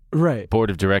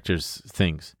of directors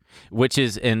things, which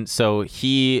is, and so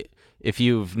if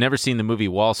you've never seen the movie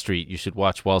Wall Street, you should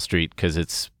watch Wall Street because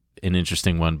it's an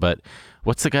interesting one. But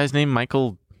what's the guy's name?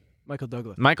 Michael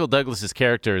Douglas. Michael Douglas's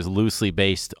character is loosely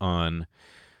based on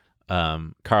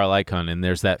Carl Icahn, and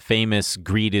there's that famous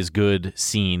 "Greed is Good"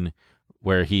 scene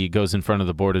where he goes in front of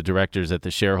the board of directors at the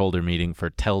shareholder meeting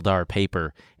for Teldar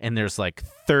Paper, and there's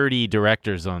 30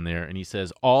 directors on there, and he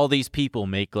says, all these people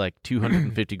make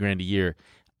 $250,000 a year.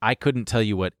 I couldn't tell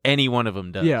you what any one of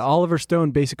them does. Yeah, Oliver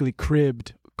Stone basically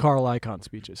cribbed Carl Icahn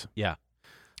speeches. Yeah.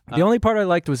 The only part I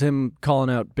liked was him calling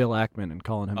out Bill Ackman and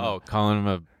calling him a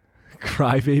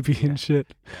crybaby and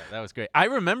shit. Yeah, that was great. I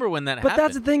remember when that But happened.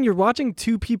 that's the thing. You're watching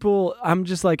two people. I'm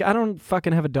just I don't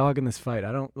fucking have a dog in this fight.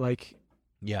 I don't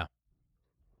Yeah.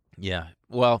 Yeah.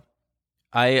 Well,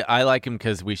 I like him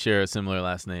because we share a similar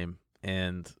last name.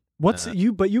 And but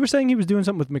you were saying he was doing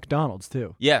something with McDonald's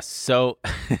too. Yes. So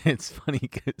it's funny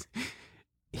because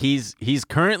he's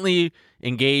currently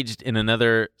engaged in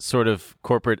another sort of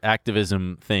corporate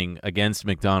activism thing against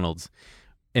McDonald's.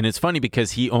 And it's funny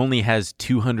because he only has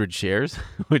 200 shares,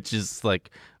 which is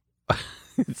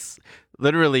it's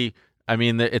literally, I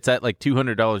mean, it's at like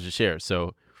 $200 a share.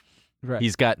 So Right.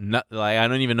 he's got I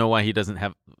don't even know why he doesn't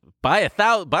have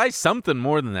buy something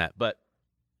more than that. But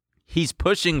he's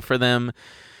pushing for them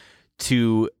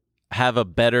to have a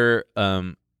better.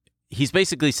 He's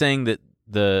basically saying that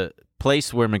the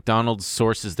place where McDonald's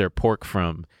sources their pork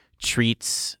from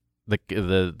treats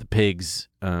the pigs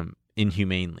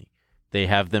inhumanely. They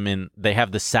have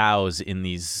the sows in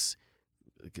these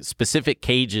specific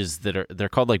cages they're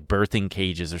called like birthing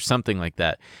cages or something like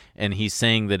that. And he's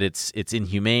saying that it's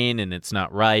inhumane and it's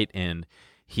not right. And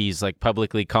he's like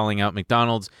publicly calling out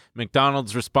McDonald's.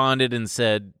 McDonald's responded and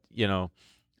said,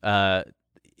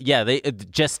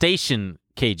 gestation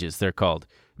cages, they're called.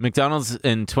 McDonald's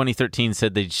in 2013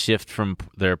 said they'd shift from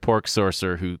their pork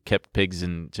sourcer who kept pigs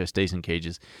in gestation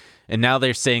cages. And now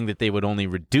they're saying that they would only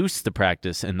reduce the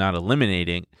practice and not eliminate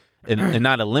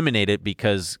it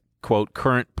because, quote,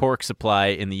 current pork supply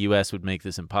in the U.S. would make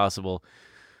this impossible.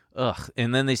 Ugh.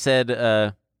 And then they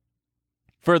said,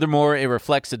 furthermore, it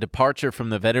reflects a departure from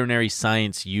the veterinary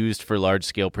science used for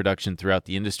large-scale production throughout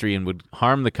the industry and would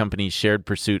harm the company's shared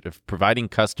pursuit of providing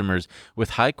customers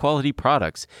with high-quality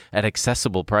products at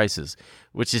accessible prices,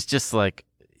 which is just like,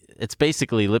 it's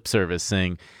basically lip service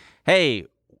saying, hey,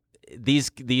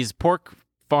 these pork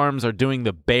farms are doing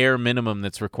the bare minimum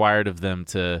that's required of them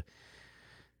to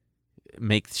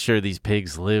make sure these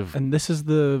pigs live. And this is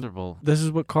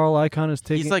what Carl Icahn is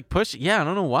taking. He's like pushing. Yeah, I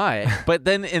don't know why. But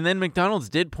then McDonald's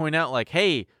did point out like,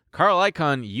 hey, Carl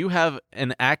Icahn, you have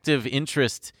an active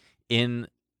interest in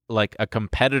like a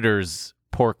competitor's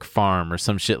pork farm or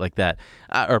some shit like that,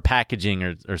 or packaging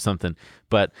or something.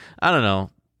 But I don't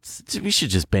know. We should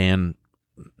just ban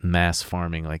mass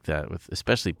farming like that with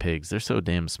especially pigs. They're so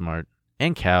damn smart.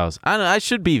 And cows. I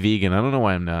should be vegan. I don't know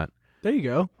why I'm not. There you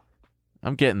go.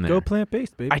 I'm getting there. Go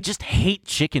plant-based, baby. I just hate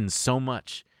chickens so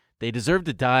much. They deserve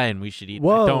to die and we should eat them.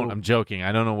 Whoa. I don't. I'm joking.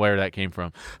 I don't know where that came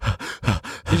from.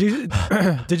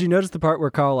 Did you notice the part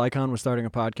where Carl Icahn was starting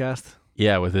a podcast?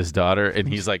 Yeah, with his daughter, and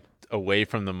he's like away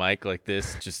from the mic like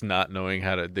this, just not knowing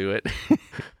how to do it.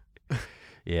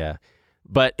 Yeah.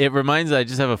 But it reminds me, I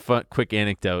just have a quick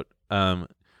anecdote.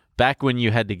 Back when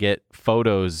you had to get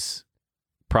photos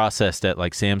processed at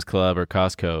like Sam's Club or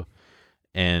Costco,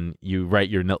 and you write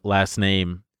your last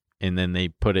name, and then they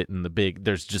put it in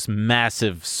there's just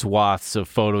massive swaths of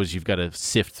photos you've got to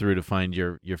sift through to find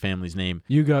your family's name.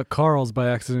 You got Carl's by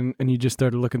accident, and you just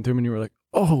started looking through them, and you were like,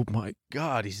 oh my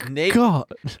God, he's naked.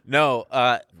 God. No,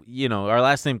 our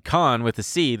last name Khan with a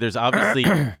C, there's obviously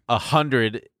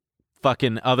 100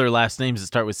 fucking other last names that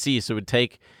start with C, so it would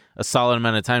take a solid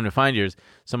amount of time to find yours.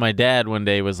 So my dad one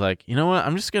day was like, you know what,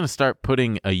 I'm just going to start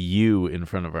putting a U in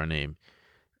front of our name.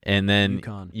 And then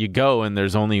UConn. You go and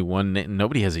there's only one name.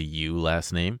 Nobody has a U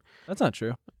last name. That's not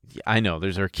true. I know.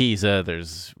 There's Urquiza.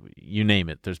 There's, you name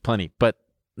it. There's plenty. But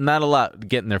not a lot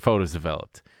getting their photos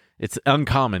developed. It's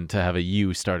uncommon to have a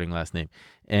U starting last name.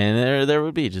 And there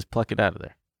would be. Just pluck it out of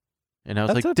there. And I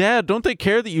was Dad, don't they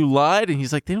care that you lied? And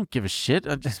he's like, they don't give a shit.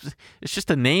 It's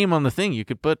just a name on the thing. You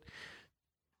could put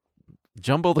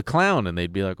Jumbo the Clown, and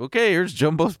they'd be like, okay, here's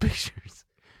Jumbo's pictures.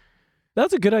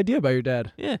 That's a good idea by your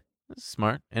dad. Yeah, that's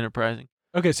smart, enterprising.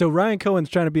 Okay, so Ryan Cohen's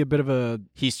trying to be a bit of a...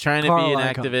 He's trying to be an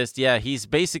activist. Yeah,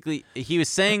 he was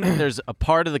saying that there's a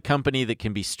part of the company that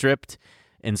can be stripped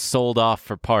and sold off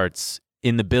for parts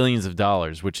in the billions of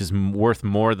dollars, which is worth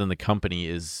more than the company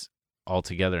is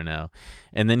altogether now.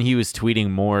 And then he was tweeting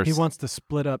more. He wants to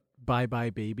split up Bye Bye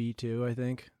Baby too, I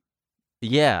think.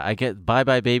 Yeah, I get Bye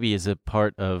Bye Baby is a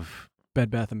part of Bed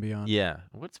Bath & Beyond. Yeah.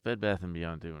 What's Bed Bath &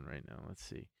 Beyond doing right now? Let's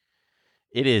see.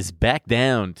 It is back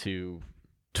down to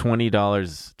 $20,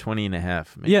 $20.50.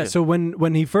 Yeah, so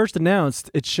when he first announced,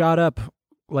 it shot up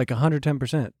like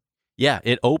 110%. Yeah,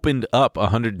 it opened up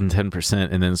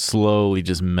 110% and then slowly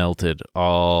just melted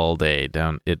all day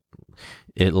down. It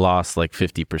lost like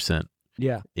 50%.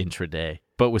 Yeah. Intraday,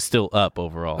 but was still up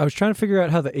overall. I was trying to figure out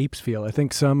how the apes feel. I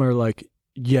think some are like,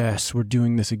 yes, we're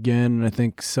doing this again. And I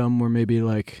think some were maybe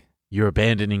like, you're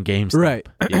abandoning GameStop. Right.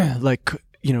 Yeah. Like,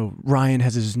 Ryan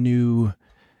has his new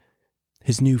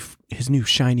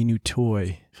shiny new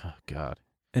toy. Oh God.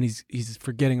 And he's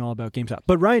forgetting all about GameStop.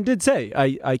 But Ryan did say,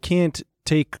 I can't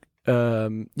take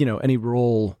any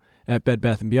role at Bed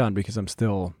Bath & Beyond because I'm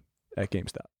still at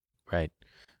GameStop. Right.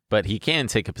 But he can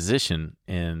take a position,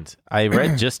 and I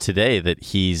read just today that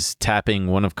he's tapping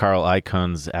one of Carl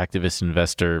Icahn's activist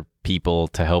investor people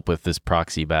to help with this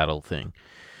proxy battle thing.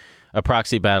 A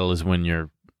proxy battle is when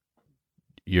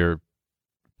you're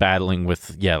battling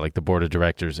with like the board of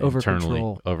directors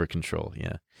internally over control.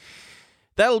 Yeah.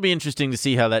 that'll be interesting to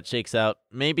see how that shakes out.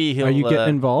 Maybe he'll. Are you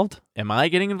getting involved? Am I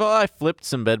getting involved? I flipped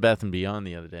some Bed Bath & Beyond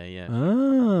the other day. Yeah.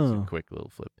 Oh. It's a quick little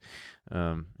flip.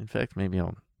 In fact, maybe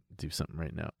I'll do something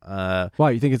right now.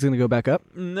 Why? You think it's going to go back up?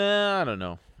 Nah, I don't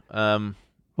know.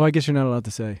 Well, I guess you're not allowed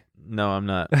to say. No, I'm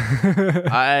not.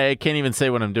 I can't even say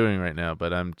what I'm doing right now,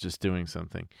 but I'm just doing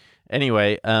something.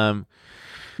 Anyway,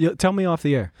 tell me off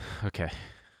the air. Okay.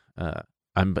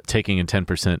 I'm taking a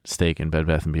 10% stake in Bed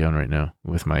Bath & Beyond right now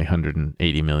with my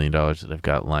 $180 million that I've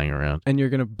got lying around. And you're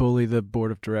going to bully the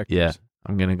board of directors. Yeah.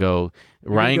 I'm going to go.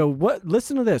 Ryan, what?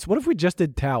 Listen to this. What if we just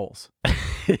did towels?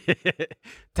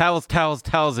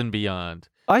 towels and beyond.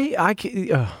 I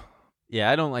can't. Yeah,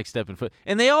 I don't like stepping foot.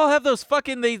 And they all have those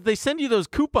fucking, they send you those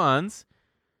coupons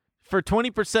for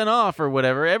 20% off or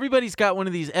whatever. Everybody's got one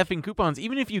of these effing coupons.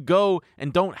 Even if you go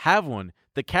and don't have one,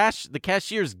 the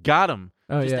cashier's got them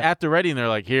at the ready, and they're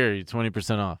like, here, you're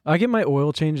 20% off. I get my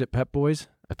oil changed at Pep Boys.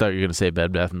 I thought you were going to say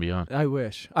Bed Bath & Beyond. I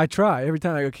wish. I try every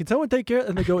time. I go, can someone take care of it?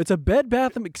 And they go, it's a Bed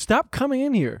Bath & Stop coming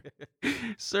in here.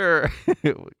 Sir.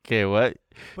 Okay, what?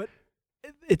 But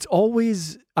it's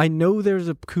always, I know there's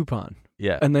a coupon.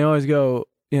 Yeah. And they always go,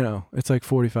 it's like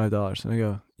 $45. And I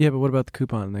go, yeah, but what about the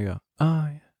coupon? And they go, oh,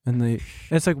 yeah. And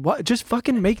it's like, what? Just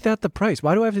fucking make that the price.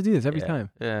 Why do I have to do this every time?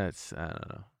 Yeah, I don't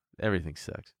know. Everything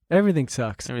sucks. Everything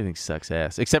sucks. Everything sucks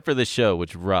ass. Except for this show,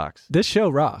 which rocks. This show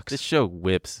rocks. This show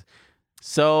whips.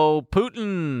 So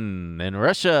Putin and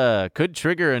Russia could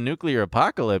trigger a nuclear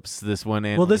apocalypse, this one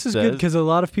analyst Well, this is says. good because a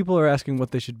lot of people are asking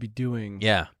what they should be doing.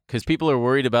 Yeah, because people are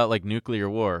worried about like nuclear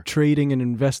war. Trading and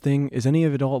investing. Is any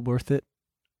of it all worth it?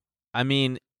 I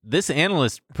mean, this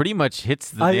analyst pretty much hits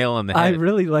the nail on the head. I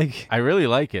really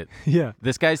like it. Yeah.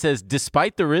 This guy says,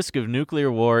 despite the risk of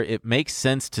nuclear war, it makes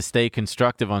sense to stay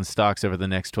constructive on stocks over the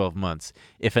next 12 months.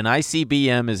 If an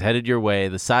ICBM is headed your way,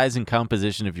 the size and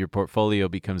composition of your portfolio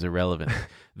becomes irrelevant.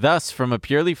 Thus, from a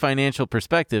purely financial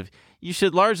perspective, you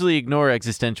should largely ignore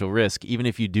existential risk, even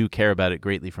if you do care about it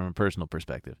greatly from a personal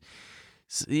perspective.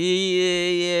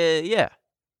 Yeah.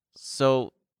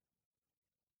 So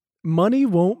money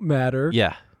won't matter.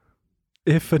 Yeah.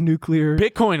 If a nuclear...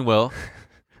 Bitcoin will.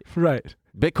 Right.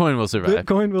 Bitcoin will survive.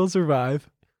 Bitcoin will survive.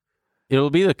 It'll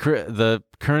be the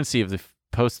currency of the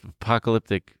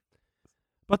post-apocalyptic...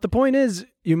 But the point is,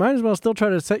 you might as well still try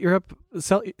to set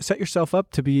yourself up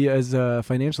to be as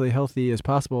financially healthy as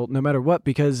possible, no matter what,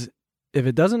 because if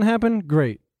it doesn't happen,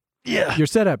 great. Yeah. You're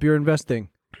set up. You're investing.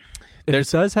 If it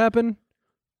does happen,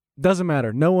 doesn't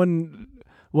matter. No one...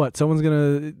 What? There's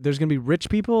gonna be rich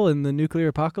people in the nuclear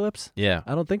apocalypse? Yeah.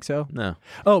 I don't think so. No.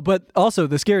 Oh, but also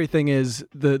the scary thing is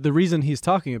the reason he's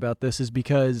talking about this is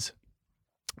because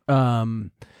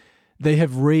they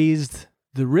have raised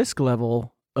the risk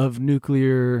level of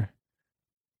nuclear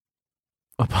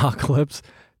apocalypse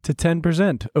to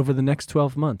 10% over the next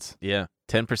 12 months. Yeah.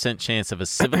 10% chance of a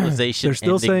civilization they're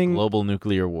still saying global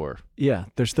nuclear war. Yeah.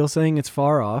 They're still saying it's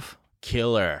far off.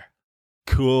 Killer.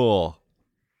 Cool.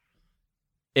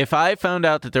 If I found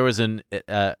out that there was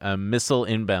a missile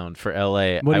inbound for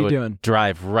LA, what are you would doing?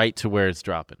 Drive right to where it's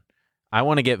dropping. I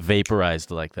want to get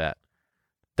vaporized like that.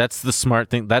 That's the smart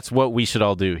thing. That's what we should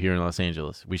all do here in Los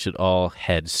Angeles. We should all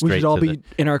head straight to We should all be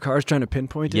in our cars trying to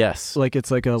pinpoint it? Yes. Like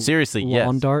it's like a seriously,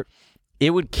 lawn dart?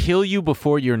 It would kill you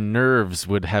before your nerves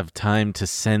would have time to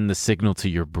send the signal to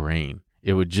your brain.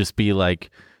 It would just be like,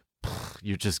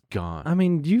 you're just gone. I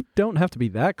mean, you don't have to be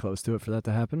that close to it for that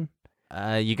to happen.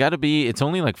 You got to be, it's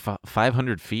only like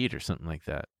 500 feet or something like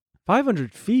that.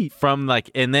 500 feet? From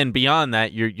like, and then beyond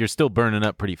that, you're still burning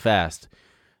up pretty fast.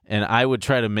 And I would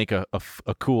try to make a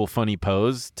cool, funny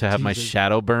pose to have my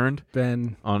shadow burned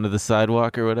onto the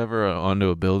sidewalk or whatever, or onto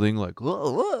a building, like,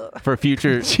 whoa, whoa, for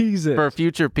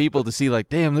future people to see, like,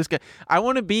 damn, this guy. I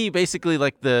want to be basically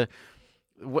like the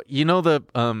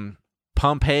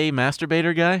Pompeii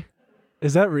masturbator guy.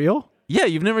 Is that real? Yeah,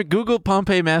 you've never Googled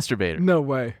Pompeii masturbator. No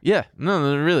way. Yeah,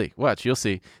 no, really. Watch, you'll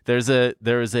see. There is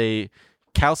a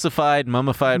calcified,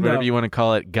 mummified, whatever you want to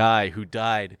call it, guy who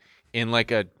died in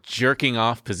like a jerking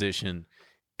off position,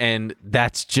 and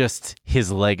that's just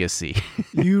his legacy.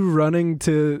 You running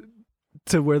to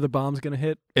where the bomb's gonna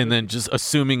hit, and then just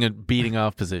assuming a beating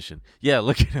off position. Yeah,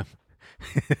 look at him.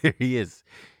 There he is.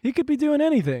 He could be doing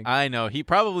anything. I know. He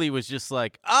probably was just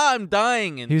like, I'm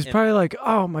dying. And he was probably like,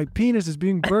 oh, my penis is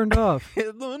being burned off.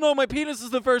 No, my penis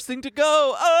is the first thing to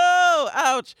go. Oh,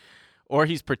 ouch. Or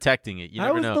he's protecting it. You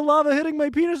never know. How is the lava hitting my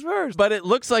penis first? But it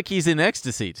looks like he's in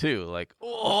ecstasy, too. Like,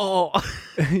 oh.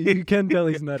 You can tell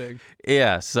he's nutting.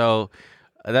 Yeah, so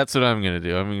that's what I'm going to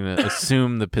do. I'm going to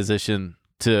assume the position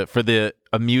for the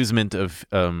amusement of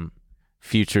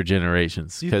future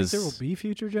generations. Do you think there will be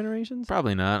future generations?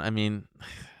 Probably not. I mean,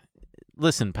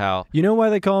 listen, pal. You know why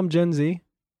they call them Gen Z?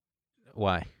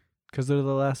 Why? Because they're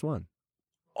the last one.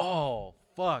 Oh,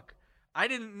 fuck. I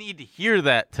didn't need to hear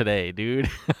that today, dude.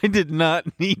 I did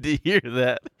not need to hear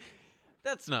that.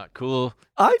 That's not cool.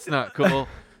 That's not cool.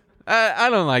 I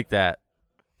don't like that.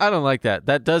 I don't like that.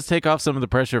 That does take off some of the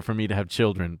pressure for me to have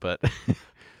children, but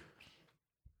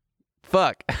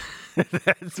fuck.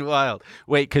 That's wild.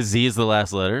 Wait, because Z is the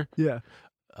last letter? Yeah.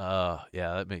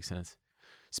 Yeah, that makes sense.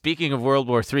 Speaking of World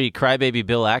War III, crybaby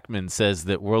Bill Ackman says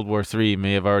that World War III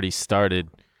may have already started,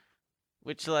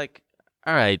 which, like,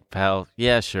 all right, pal.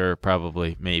 Yeah, sure,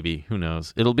 probably, maybe. Who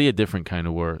knows? It'll be a different kind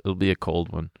of war. It'll be a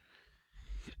cold one.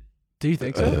 Do you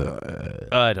think so?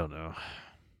 I don't know.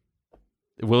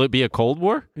 Will it be a cold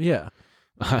war? Yeah.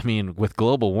 I mean, with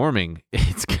global warming,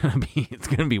 it's gonna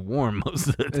be warm most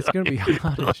of the time. It's gonna be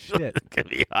hot as shit. It's gonna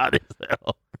be hot as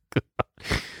hell.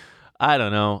 I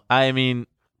don't know. I mean,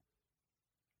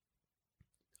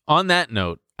 on that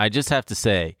note, I just have to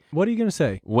say, what are you gonna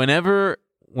say? Whenever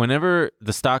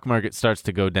the stock market starts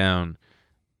to go down,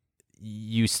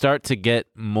 you start to get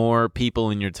more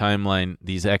people in your timeline,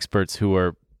 these experts who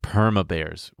are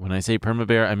perma-bears. When I say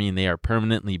perma-bear, I mean they are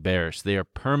permanently bearish. They are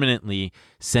permanently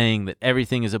saying that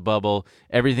everything is a bubble,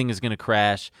 everything is going to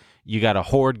crash. You got to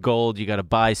hoard gold, you got to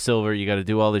buy silver, you got to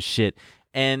do all this shit.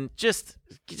 And just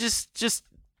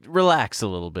relax a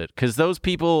little bit, because those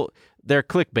people, they're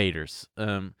clickbaiters.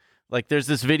 Like, there's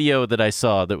this video that I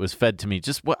saw that was fed to me.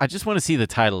 I just want to see the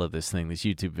title of this thing, this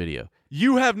YouTube video.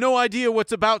 You have no idea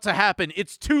what's about to happen.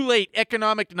 It's too late.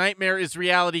 Economic nightmare is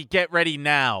reality. Get ready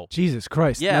now. Jesus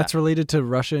Christ. Yeah. That's related to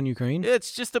Russia and Ukraine?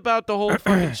 It's just about the whole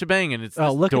fucking shebang. And it's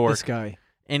this look dork. at this guy.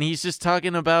 And he's just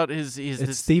talking about it's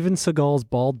Steven Seagal's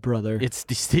bald brother. It's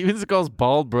Steven Seagal's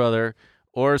bald brother,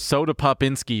 or Soda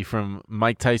Popinski from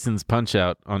Mike Tyson's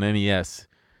Punch-Out on NES.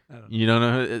 You don't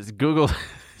know? It's Google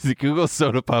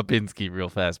Soda Popinski real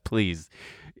fast, please.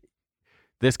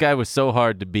 This guy was so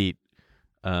hard to beat.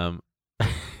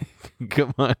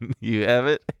 Come on, you have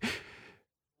it?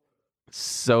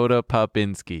 Soda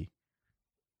Popinski.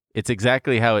 It's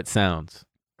exactly how it sounds.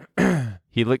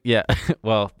 He looked, yeah.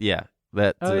 Well, yeah.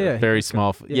 That's very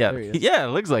small. Yeah,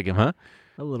 it looks like him, huh?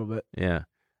 A little bit. Yeah.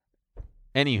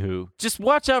 Anywho, just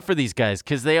watch out for these guys,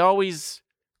 because they always...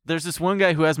 There's this one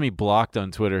guy who has me blocked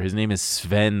on Twitter. His name is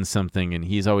Sven something, and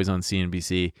he's always on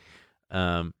CNBC.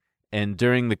 And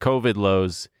during the COVID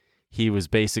lows, he was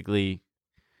basically...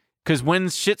 Because when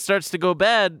shit starts to go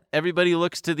bad, everybody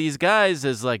looks to these guys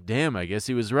as like, damn, I guess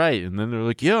he was right. And then they're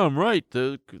like, yeah, I'm right.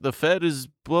 The Fed is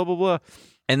blah, blah, blah.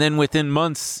 And then within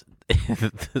months,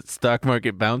 the stock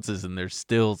market bounces and they're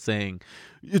still saying,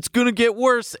 it's going to get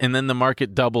worse. And then the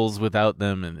market doubles without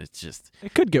them. And it's just...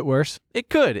 It could get worse. It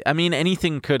could. I mean,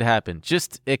 anything could happen.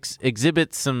 Just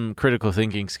exhibit some critical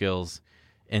thinking skills,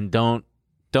 and don't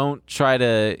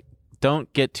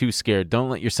get too scared. Don't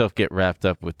let yourself get wrapped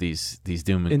up with these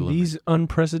doom and gloom. In these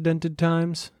unprecedented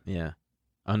times? Yeah.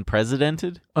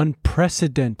 Unprecedented?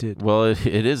 Unprecedented. Well, it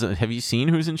is. Have you seen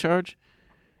who's in charge?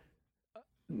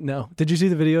 No. Did you see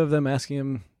the video of them asking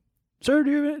him, sir,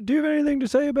 do you have anything to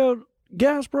say about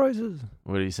gas prices?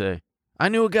 What did he say? I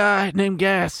knew a guy named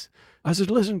Gas. I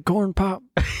said, listen, Corn Pop.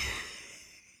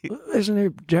 Listen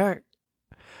here, Jack.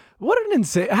 What an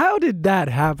insane... How did that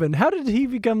happen? How did he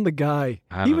become the guy?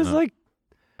 He was like...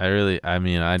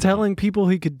 telling people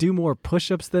he could do more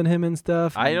push-ups than him and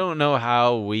stuff. I don't know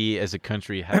how we as a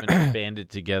country haven't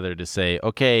banded together to say,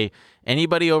 okay,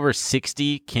 anybody over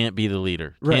 60 can't be the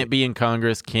leader. Right. Can't be in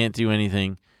Congress, can't do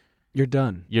anything. You're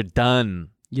done. You're done.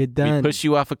 You're done. We push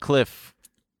you off a cliff.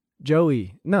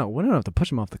 Joey. No, we don't have to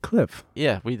push him off the cliff.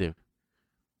 Yeah, we do.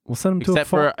 We'll send him to a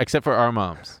farm. Except for our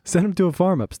moms. Send him to a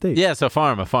farm upstate. Yeah, so a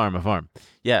farm.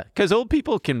 Yeah, because old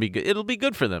people can be good. It'll be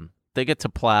good for them. They get to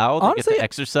plow. They Honestly, get to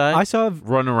exercise. I saw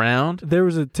run around. There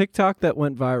was a TikTok that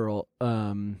went viral.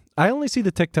 I only see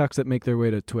the TikToks that make their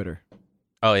way to Twitter.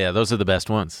 Oh yeah, those are the best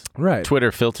ones. Right.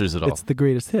 Twitter filters it all. It's the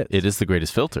greatest hit. It is the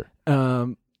greatest filter.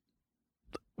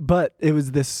 But it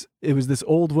was this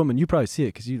old woman. You probably see it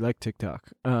because you like TikTok.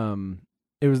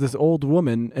 It was this old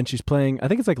woman, and she's playing. I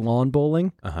think it's like lawn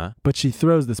bowling. But she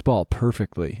throws this ball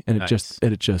perfectly, and it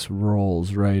just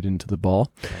rolls right into the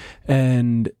ball. Okay.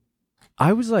 And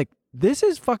I was like, this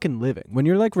is fucking living. When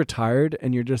you're like retired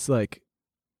and you're just like,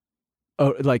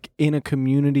 like in a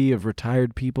community of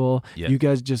retired people, you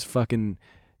guys just fucking,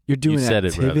 you're doing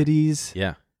activities.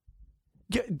 Yeah.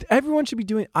 Everyone should be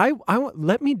doing. I want.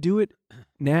 Let me do it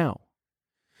now.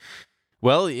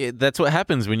 Well, that's what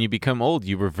happens when you become old.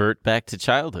 You revert back to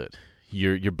childhood.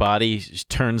 Your body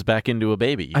turns back into a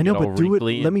baby. I know, but do it.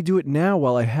 Let me do it now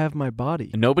while I have my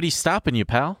body. Nobody's stopping you,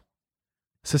 pal.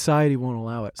 Society won't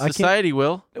allow it. Society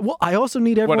will. Well, I also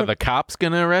need everyone. What, are the cops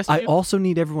going to arrest you? I also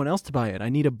need everyone else to buy it. I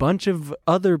need a bunch of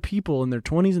other people in their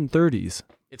 20s and 30s.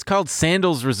 It's called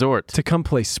Sandals Resort. To come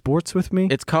play sports with me?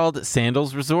 It's called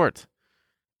Sandals Resort.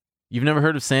 You've never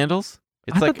heard of Sandals?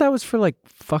 I thought that was for like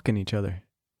fucking each other.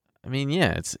 I mean,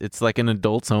 yeah, it's like an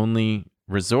adults-only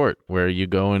resort where you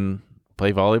go and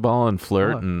play volleyball and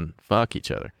flirt and fuck each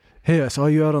other. Hey, I saw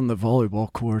you out on the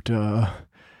volleyball court.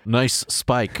 Nice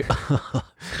spike.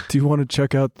 Do you want to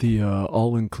check out the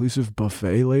all-inclusive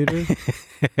buffet later?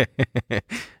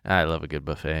 I love a good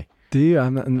buffet. Do you? I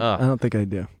don't think I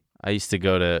do.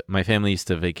 My family used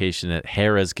to vacation at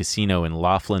Harrah's Casino in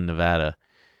Laughlin, Nevada,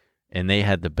 and they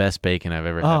had the best bacon I've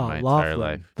ever had in my entire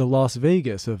life. The Las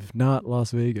Vegas of not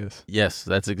Las Vegas. Yes,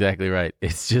 that's exactly right.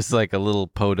 It's just like a little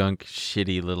podunk,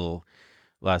 shitty little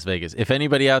Las Vegas. If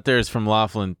anybody out there is from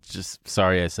Laughlin, just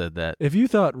sorry I said that. If you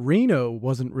thought Reno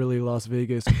wasn't really Las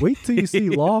Vegas, wait till you see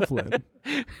Laughlin.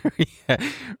 Yeah.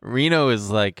 Reno is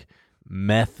like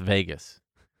meth Vegas.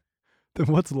 Then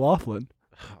what's Laughlin?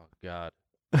 Oh God.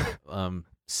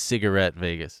 Cigarette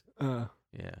Vegas. Yeah.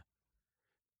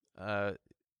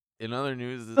 In other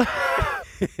news,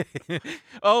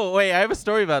 oh wait, I have a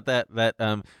story about that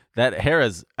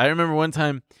Harrah's. I remember one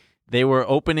time they were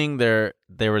opening there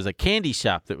was a candy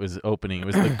shop that was opening. It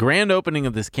was the grand opening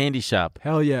of this candy shop.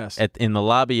 Hell yes. In the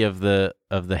lobby of the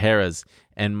Harrah's,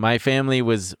 and my family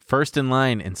was first in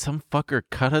line, and some fucker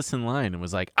cut us in line and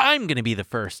was like, "I'm gonna be the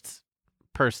first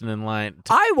person in line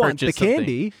to I want the purchase something."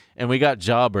 candy. And we got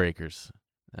Jawbreakers.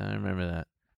 I remember that.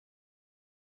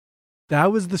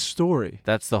 That was the story.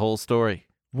 That's the whole story.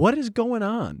 What is going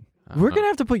on? We're going to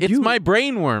have to put It's my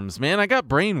brainworms, man. I got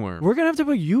brainworms. We're going to have to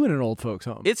put you in an old folks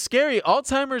home. It's scary.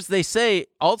 Alzheimer's, they say,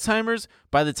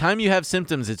 by the time you have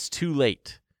symptoms, it's too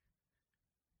late.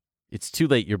 It's too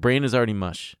late. Your brain is already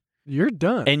mush. You're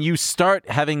done. And you start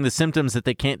having the symptoms that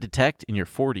they can't detect in your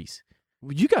 40s.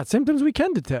 You got symptoms we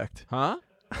can detect. Huh?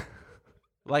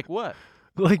 Like what?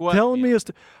 Like what? Telling me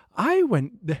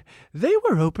they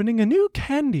were opening a new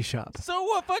candy shop. So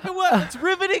what? Fucking what? It's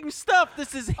riveting stuff.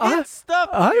 This is hit stuff.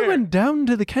 I went down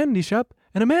to the candy shop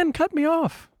and a man cut me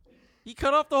off. He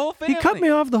cut off the whole family. He cut me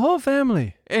off the whole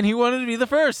family. And he wanted to be the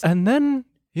first. And then,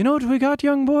 you know what we got,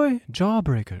 young boy?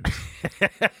 Jawbreakers.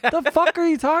 The fuck are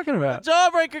you talking about?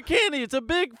 Jawbreaker candy. It's a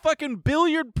big fucking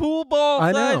billiard pool ball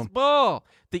size ball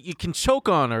that you can choke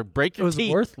on or break your teeth. It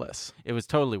was worthless. It was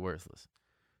totally worthless.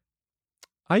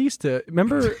 I used to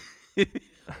remember.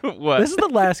 What? This is the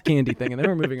last candy thing, and then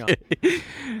we're moving on.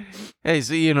 Hey,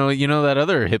 so you know that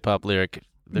other hip hop lyric.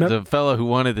 There's a fellow who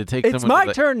wanted to take it's someone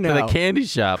my turn now. to the candy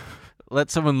shop, let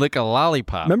someone lick a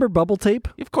lollipop. Remember bubble tape?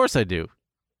 Of course I do.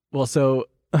 Well, so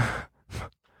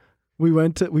we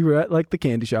were at like the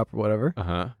candy shop or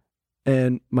whatever,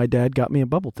 and my dad got me a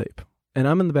bubble tape, and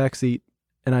I'm in the back seat.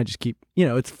 And I just keep,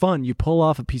 it's fun. You pull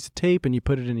off a piece of tape and you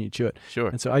put it in and you chew it. Sure.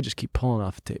 And so I just keep pulling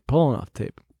off the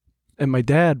tape. And my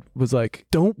dad was like,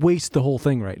 don't waste the whole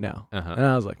thing right now. And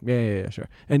I was like, yeah, sure.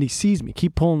 And he sees me,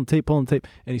 keep pulling the tape.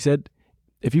 And he said,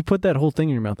 if you put that whole thing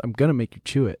in your mouth, I'm going to make you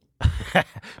chew it.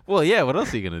 Well, yeah, what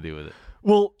else are you going to do with it?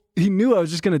 Well, he knew I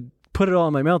was just going to put it all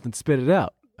in my mouth and spit it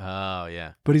out. Oh,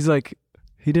 yeah. But he's like,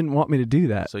 he didn't want me to do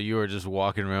that. So you were just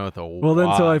walking around with a Well,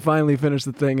 then so I finally finished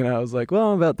the thing, and I was like,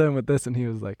 well, I'm about done with this. And he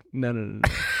was like, no.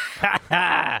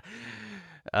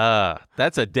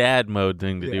 That's a dad mode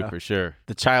thing to do for sure.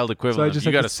 The child equivalent. So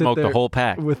you got to smoke the whole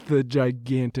pack. With the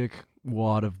gigantic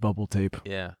wad of bubble tape.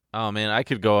 Yeah. Oh, man, I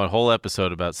could go a whole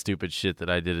episode about stupid shit that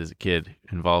I did as a kid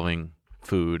involving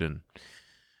food and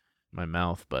my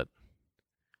mouth, but.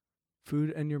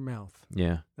 Food and your mouth.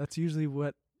 Yeah. That's usually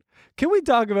what. Can we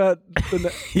talk about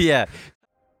the Yeah.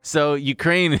 So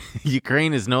Ukraine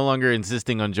is no longer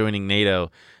insisting on joining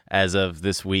NATO as of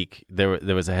this week. There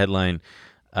was a headline,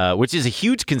 which is a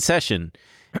huge concession,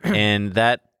 and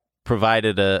that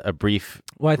provided a brief.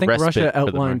 Well, I think respite Russia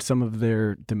outlined some of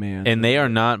their demands, and they are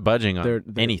not budging on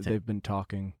anything. They've been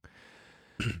talking.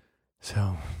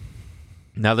 So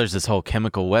now there's this whole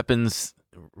chemical weapons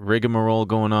rigmarole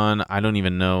going on. I don't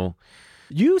even know.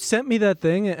 You sent me that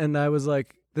thing, and I was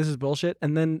like, this is bullshit.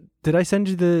 And then did I send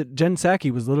you the Jen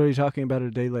Psaki was literally talking about it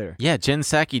a day later. Yeah, Jen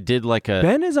Psaki did like a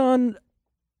Ben is on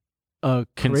a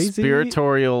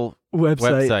conspiratorial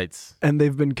websites, and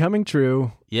they've been coming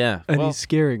true. Yeah, and he's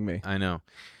scaring me. I know.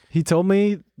 He told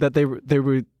me that they were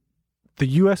the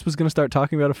U.S. was going to start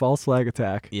talking about a false flag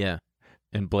attack. Yeah,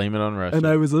 and blame it on Russia. And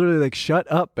I was literally like, "Shut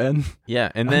up, Ben."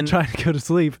 Yeah, and then I'm trying to go to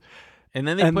sleep. And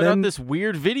then they put out this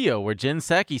weird video where Jen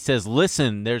Psaki says,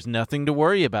 listen, there's nothing to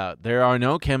worry about. There are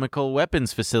no chemical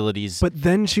weapons facilities. But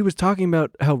then she was talking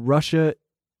about how Russia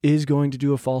is going to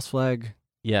do a false flag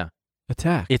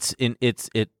attack.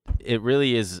 It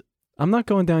really is. I'm not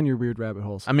going down your weird rabbit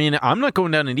holes. I mean, I'm not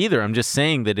going down it either. I'm just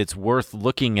saying that it's worth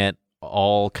looking at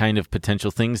all kind of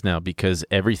potential things now because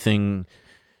everything's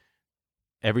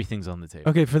on the table.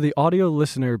 Okay, for the audio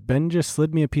listener, Ben just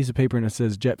slid me a piece of paper and it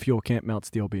says jet fuel can't melt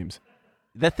steel beams.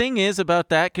 The thing is about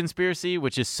that conspiracy,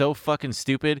 which is so fucking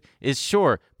stupid, is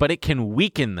sure, but it can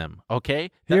weaken them,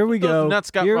 okay? Here we go.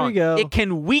 Here we go. It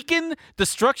can weaken the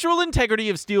structural integrity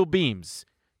of steel beams.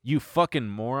 You fucking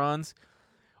morons.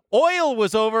 Oil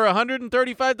was over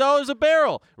 $135 a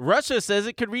barrel. Russia says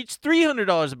it could reach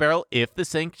 $300 a barrel if the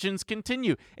sanctions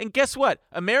continue. And guess what?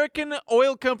 American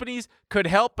oil companies could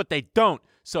help, but they don't.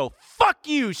 So fuck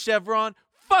you, Chevron.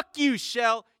 Fuck you,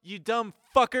 Shell. You dumb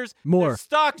fuckers. More.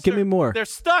 Give me more. Their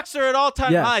stocks are at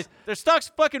all-time highs. Their stocks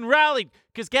fucking rallied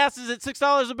because gas is at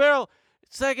 $6 a barrel.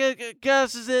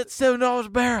 Gas is at $7 a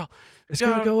barrel. It's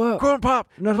going to go up. Corn Pop.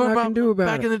 Nothing I can do about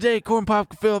Back it. in the day, Corn Pop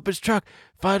could fill up his truck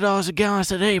 $5 a gallon. I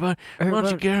said, hey, bud, why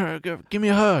don't you give me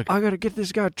a hug? I got to get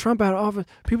this guy Trump out of office.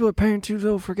 People are paying too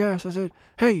little for gas. I said,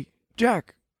 hey,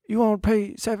 Jack, you want to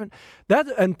pay $7?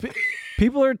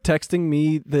 People are texting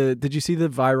me did you see the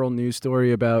viral news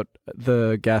story about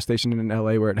the gas station in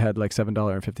LA where it had like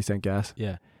 $7.50 gas?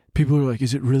 Yeah. People are like,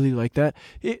 is it really like that?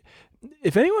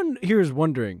 If anyone here is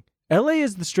wondering, LA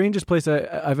is the strangest place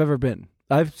I've ever been.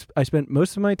 I spent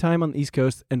most of my time on the East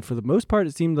Coast, and for the most part,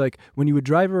 it seemed like when you would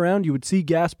drive around, you would see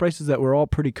gas prices that were all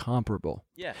pretty comparable.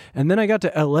 Yeah. And then I got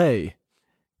to LA,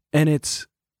 and it's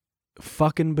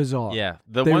fucking bizarre. Yeah.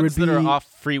 The ones that are off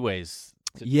freeways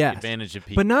to take advantage of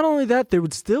people. But not only that, there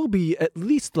would still be at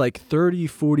least like 30,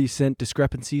 40 cent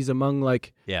discrepancies among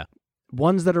like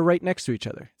ones that are right next to each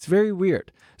other. It's very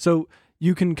weird. So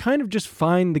you can kind of just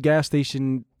find the gas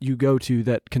station you go to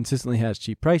that consistently has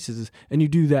cheap prices, and you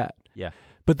do that. Yeah.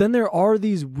 But then there are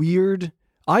these weird,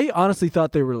 I honestly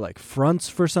thought they were like fronts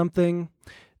for something.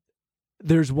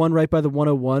 There's one right by the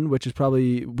 101, which is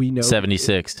probably, we know.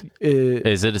 76.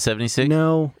 Is it a 76?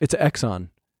 No, it's an Exxon.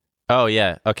 Oh,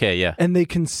 yeah. Okay, yeah. And they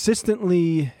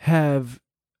consistently have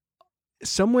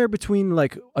somewhere between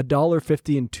like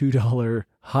 $1.50 and $2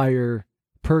 higher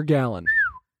per gallon.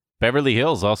 Beverly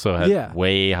Hills also had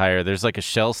way higher. There's like a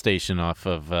Shell station off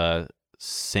of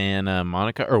Santa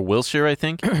Monica or Wilshire, I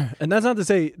think. And that's not to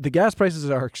say the gas prices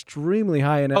are extremely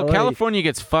high in LA. California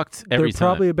gets fucked every time. They're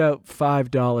probably about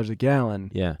 $5 a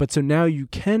gallon. Yeah. But so now you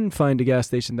can find a gas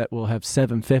station that will have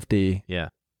 $7.50. Yeah.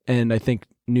 And I think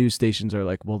news stations are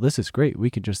like, well, this is great. We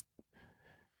could just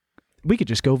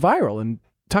go viral and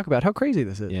talk about how crazy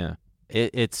this is. Yeah.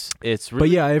 It's really. But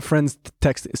yeah, I have friends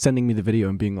sending me the video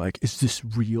and being like, is this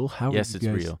real? How? Yes, it's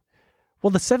real. Well,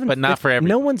 the $7.50, but not for everyone.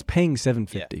 No one's paying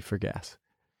 $7.50 for gas.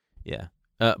 Yeah,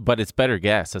 but it's better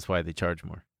gas. That's why they charge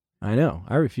more. I know.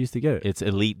 I refuse to get it. It's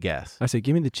elite gas. I say,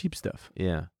 give me the cheap stuff.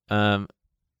 Yeah.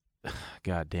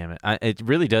 God damn it! It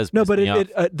really does. No, but piss me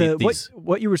off.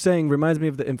 What you were saying reminds me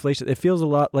of the inflation. It feels a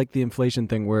lot like the inflation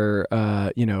thing, where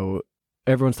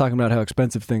everyone's talking about how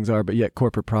expensive things are, but yet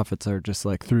corporate profits are just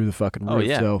like through the fucking roof. Oh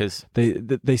yeah, so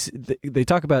they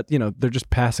talk about they're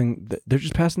just passing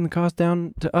the cost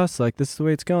down to us. Like, this is the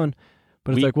way it's going.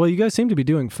 But it's like, well, you guys seem to be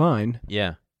doing fine.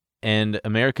 Yeah, and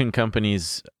American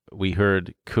companies, we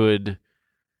heard, could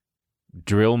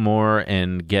drill more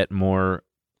and get more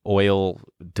oil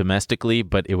domestically,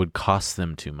 but it would cost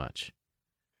them too much.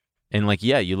 And like,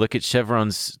 yeah, you look at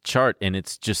Chevron's chart and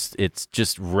it's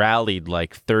just rallied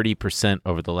like 30%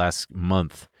 over the last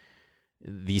month.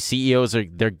 The CEOs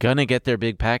they're gonna get their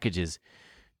big packages.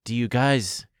 Do you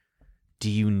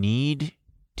need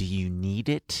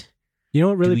it? You know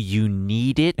what really? Do you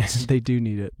need it? They do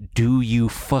need it. Do you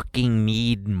fucking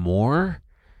need more?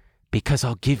 Because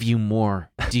I'll give you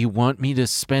more. Do you want me to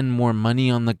spend more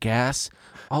money on the gas?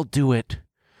 I'll do it.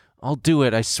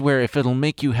 I swear, if it'll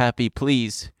make you happy,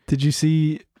 please. Did you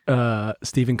see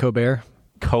Stephen Colbert?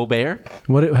 Colbert?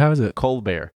 How is it?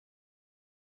 Colbert.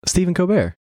 Stephen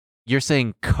Colbert. You're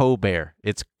saying Colbert.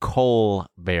 It's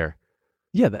Colbert.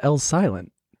 Yeah, the L's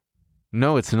silent.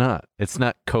 No, it's not. It's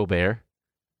not Colbert.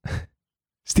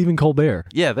 Stephen Colbert.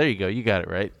 Yeah, there you go. You got it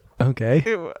right. Okay.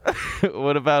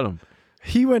 What about him?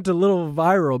 He went a little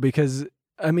viral because,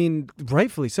 I mean,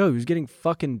 rightfully so. He was getting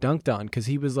fucking dunked on because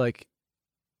he was like,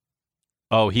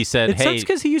 oh, he said, it sucks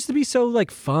because he used to be so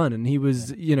like fun, and he was,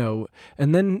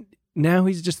 and then now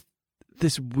he's just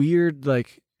this weird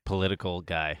like political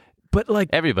guy. But like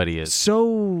everybody is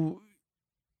so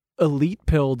elite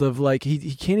pilled of like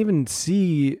he can't even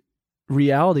see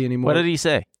reality anymore. What did he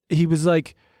say? He was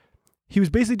like, he was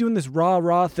basically doing this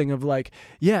rah thing of like,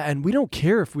 yeah, and we don't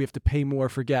care if we have to pay more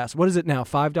for gas. What is it now?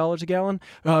 $5 a gallon?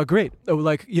 Great. Oh,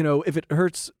 like, if it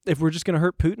hurts, if we're just going to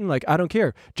hurt Putin, like, I don't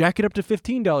care. Jack it up to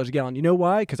 $15 a gallon. You know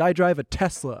why? Because I drive a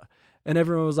Tesla. And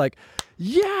everyone was like,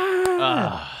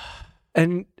 yeah.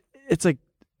 And it's like,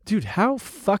 dude, how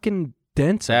fucking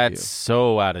dense are you? That's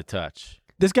so out of touch.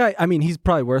 This guy, I mean, he's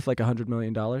probably worth like $100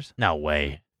 million. No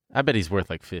way. I bet he's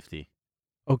worth like 50.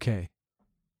 Okay.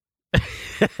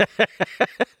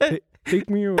 Take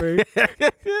me away.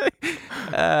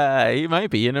 He might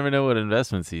be. You never know what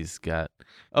investments he's got.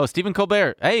 Oh, Stephen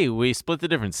Colbert. Hey, we split the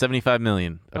difference. $75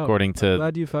 million, according to.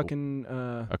 Glad you fucking.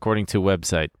 According to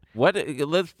website. What?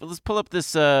 Let's pull up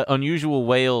this unusual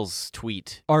Wales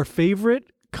tweet. Our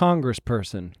favorite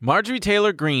congressperson, Marjorie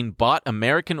Taylor Greene, bought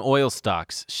American oil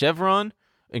stocks,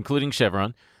 including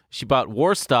Chevron. She bought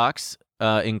war stocks,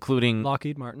 including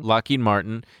Lockheed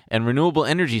Martin, and renewable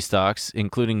energy stocks,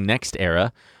 including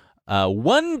NextEra,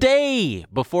 one day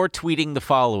before tweeting the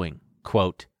following,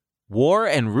 quote, "War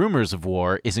and rumors of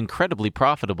war is incredibly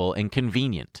profitable and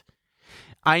convenient."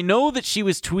 I know that she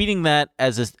was tweeting that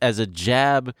as a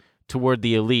jab toward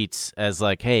the elites, as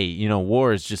like, hey,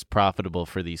 war is just profitable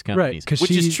for these companies, right?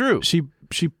 Which is true.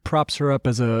 She props her up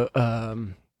as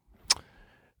a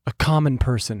common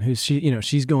person who's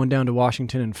she's going down to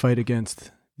Washington and fight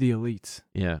against the elites.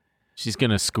 Yeah, she's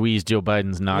gonna squeeze Joe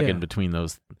Biden's noggin between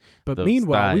those. But those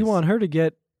meanwhile, thighs. we want her to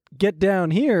get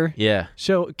down here. Yeah,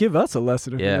 give us a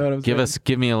lesson. If you know what I'm saying.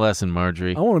 Give me a lesson,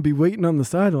 Marjorie. I want to be waiting on the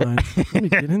sidelines. Let me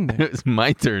get in there. It was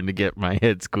my turn to get my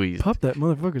head squeezed. Pop that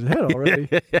motherfucker's head already.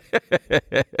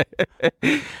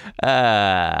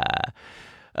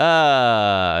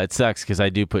 It sucks because I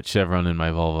do put Chevron in my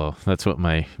Volvo. That's what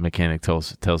my mechanic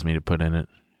tells me to put in it.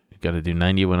 You got to do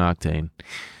 91 octane.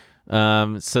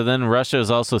 So then Russia is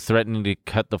also threatening to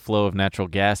cut the flow of natural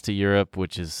gas to Europe,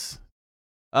 which is...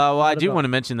 I do want to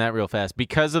mention that real fast.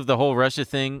 Because of the whole Russia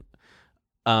thing,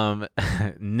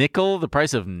 the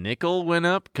price of nickel went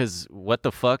up because what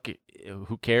the fuck?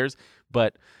 Who cares?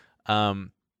 But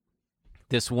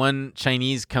this one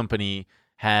Chinese company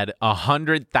had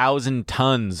 100,000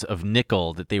 tons of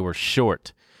nickel that they were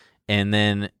short. And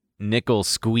then nickel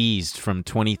squeezed from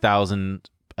 20,000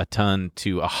 a ton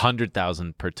to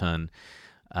 100,000 per ton.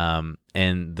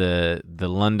 And the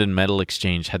London Metal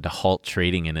Exchange had to halt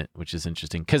trading in it, which is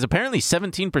interesting because apparently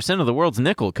 17% of the world's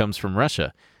nickel comes from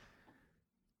Russia.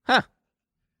 Huh.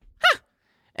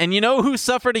 And you know who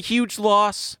suffered a huge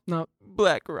loss? No,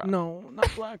 BlackRock. No,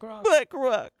 not BlackRock.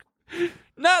 BlackRock.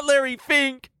 Not Larry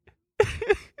Fink.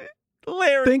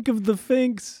 Larry. Think of the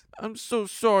Finks. I'm so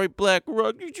sorry,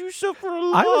 BlackRock. Did you suffer a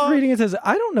loss? I was reading it says,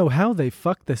 I don't know how they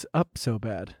fucked this up so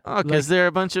bad. Oh, because they're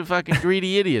a bunch of fucking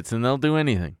greedy idiots and they'll do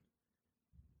anything.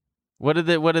 What are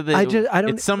they? I don't.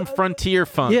 It's some frontier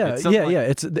fund. Yeah.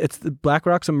 It's the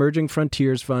BlackRock's Emerging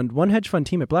Frontiers Fund. One hedge fund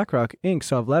team at BlackRock Inc.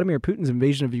 saw Vladimir Putin's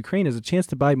invasion of Ukraine as a chance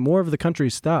to buy more of the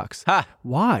country's stocks. Ha!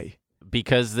 Why?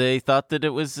 Because they thought that it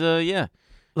was,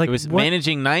 Like it was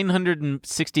managing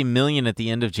 $960 million at the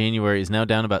end of January is now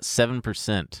down about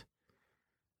 7%.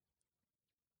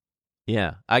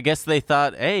 Yeah, I guess they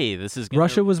thought, hey, this is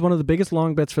Russia was one of the biggest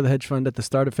long bets for the hedge fund at the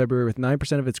start of February, with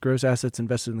 9% of its gross assets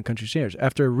invested in the country's shares.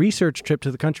 After a research trip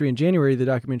to the country in January, the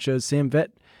document shows Sam Vett,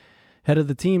 head of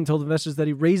the team, told investors that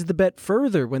he raised the bet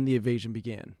further when the invasion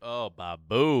began. Oh,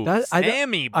 Babu,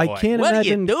 Sammy boy, I can't what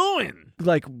imagine are you doing?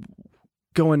 Like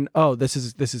going, oh, this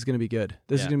is going to be good.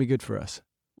 This is going to be good for us.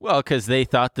 Well, because they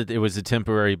thought that it was a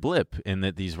temporary blip and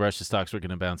that these Russia stocks were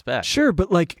going to bounce back. Sure,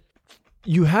 but like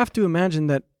you have to imagine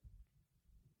that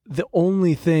the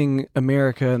only thing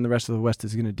America and the rest of the West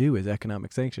is going to do is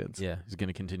economic sanctions. Yeah, he's going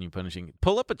to continue punishing.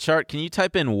 Pull up a chart. Can you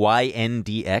type in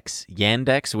YNDX,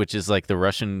 Yandex, which is like the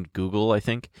Russian Google, I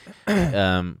think?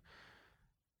 Because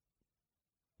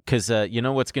you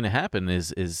know what's going to happen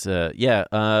is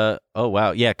oh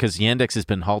wow, yeah, because Yandex has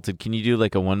been halted. Can you do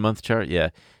like a 1 month chart? Yeah,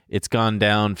 it's gone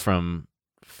down from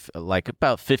like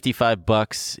about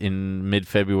 $55 in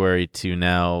mid-February to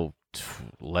now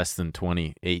less than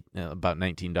 28, about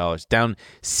 $19, down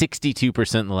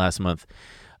 62% in the last month.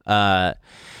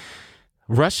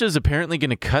 Russia's apparently going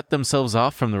to cut themselves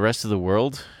off from the rest of the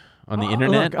world on the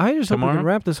internet. Look, I just tomorrow. hope we can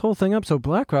wrap this whole thing up so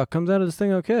BlackRock comes out of this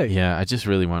thing okay. Yeah, I just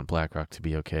really want BlackRock to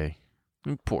be okay.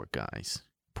 Poor guys.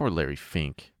 Poor Larry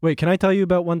Fink. Wait, can I tell you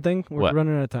about one thing? We're what?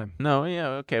 Running out of time. No, yeah,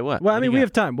 okay, what? Well, what I mean, we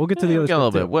have time. We'll get to the other stuff a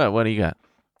little too. bit. What do you got?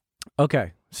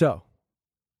 Okay, so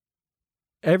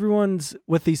everyone's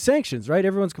with these sanctions, right?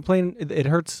 Everyone's complaining it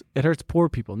hurts poor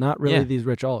people, not really these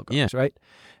rich oligarchs, right?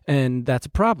 And that's a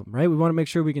problem, right? We want to make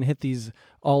sure we can hit these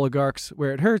oligarchs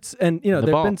where it hurts. And, there've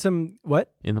been some,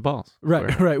 what? In the balls.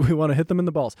 Right. We want to hit them in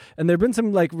the balls. And there've been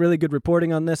some, like, really good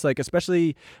reporting on this, like,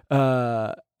 especially,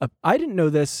 I didn't know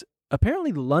this.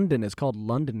 Apparently, London is called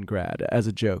Londongrad as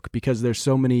a joke because there's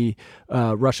so many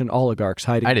Russian oligarchs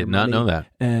hiding. I did not know that.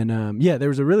 And there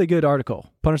was a really good article,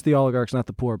 "Punish the Oligarchs, Not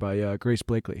the Poor" by Grace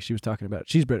Blakely. She was talking about it.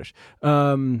 She's British.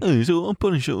 So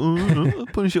punish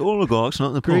the oligarchs,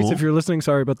 not the poor. Grace, if you're listening,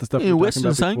 sorry about the stuff. Yeah,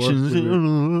 Western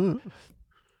sanctions.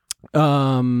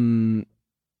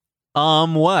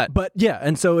 What? But yeah,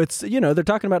 and so it's they're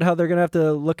talking about how they're gonna have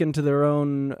to look into their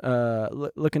own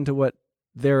look into what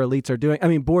their elites are doing. I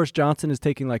mean, Boris Johnson is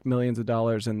taking like millions of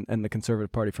dollars and the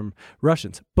Conservative Party from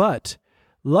Russians. But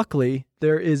luckily,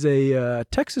 there is a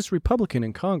Texas Republican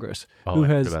in Congress who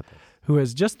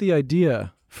has just the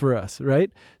idea for us, right?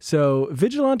 So,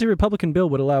 vigilante Republican bill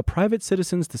would allow private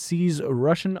citizens to seize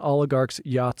Russian oligarchs'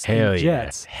 yachts and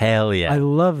jets. Hell yeah. I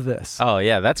love this. Oh,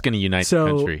 yeah, that's going to unite the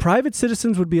country. So, private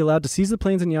citizens would be allowed to seize the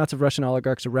planes and yachts of Russian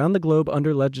oligarchs around the globe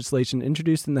under legislation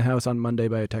introduced in the House on Monday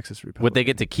by a Texas Republican. Would they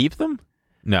get to keep them?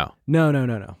 No.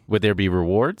 No. Would there be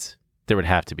rewards? There would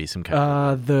have to be some kind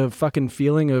of the fucking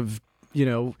feeling of,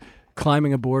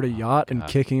 climbing aboard a yacht and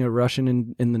kicking a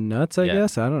Russian in the nuts, I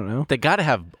guess. I don't know. They got to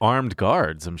have armed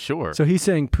guards, I'm sure. So he's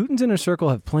saying Putin's inner circle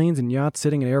have planes and yachts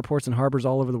sitting in airports and harbors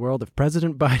all over the world. If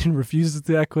President Biden refuses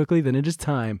to act quickly, then it is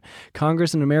time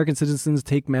Congress and American citizens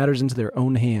take matters into their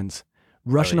own hands.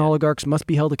 Russian oligarchs must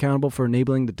be held accountable for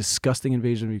enabling the disgusting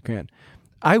invasion of Ukraine.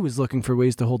 I was looking for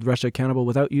ways to hold Russia accountable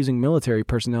without using military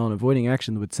personnel and avoiding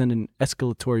action that would send an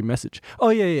escalatory message. Oh,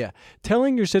 yeah.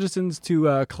 Telling your citizens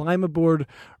to climb aboard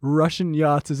Russian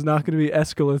yachts is not going to be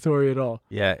escalatory at all.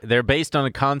 Yeah, they're based on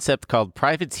a concept called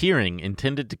privateering,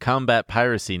 intended to combat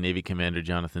piracy, Navy Commander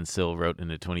Jonathan Sill wrote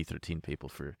in a 2013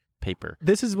 paper.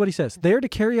 This is what he says. They are to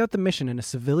carry out the mission in a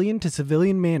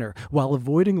civilian-to-civilian manner while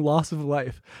avoiding loss of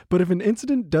life. But if an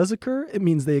incident does occur, it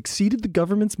means they exceeded the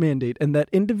government's mandate and that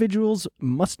individuals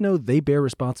must know they bear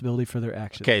responsibility for their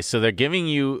actions. Okay, so they're giving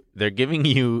you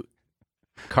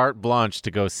carte blanche to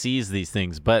go seize these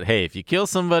things. But hey, if you kill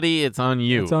somebody, it's on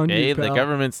you. It's on you, pal. The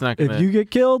government's not going to... If you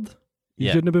get killed... You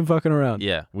shouldn't have been fucking around.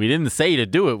 Yeah. We didn't say to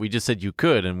do it. We just said you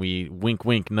could, and we wink,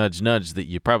 wink, nudge, nudge that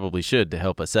you probably should to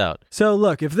help us out. So,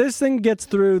 look, if this thing gets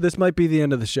through, this might be the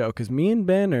end of the show, because me and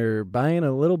Ben are buying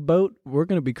a little boat. We're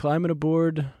going to be climbing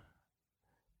aboard.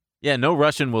 Yeah, no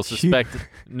Russian will suspect...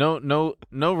 no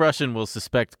Russian will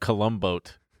suspect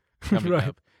Columboat coming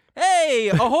up.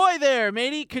 Hey, ahoy there,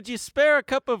 matey. Could you spare a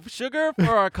cup of sugar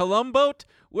for our Columboat?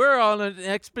 We're on an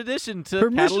expedition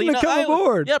to Catalina to come Island.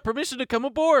 Aboard. Yeah, permission to come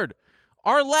aboard.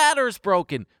 Our ladder's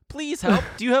broken. Please help.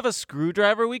 Do you have a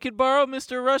screwdriver we could borrow,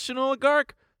 Mr. Russian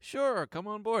oligarch? Sure, come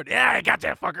on board. Yeah, I got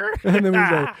that fucker. And then we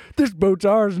say, this boat's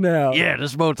ours now. Yeah,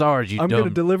 this boat's ours, I'm going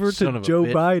to deliver it to Joe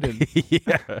Biden.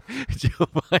 Yeah, Joe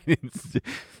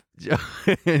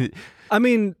Biden. I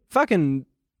mean, fucking,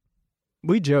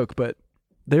 we joke, but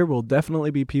there will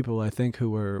definitely be people, I think,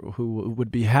 who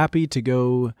would be happy to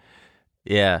go.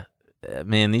 Yeah.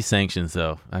 Man, these sanctions,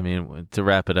 though. I mean, to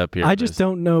wrap it up here. I just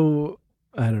don't know.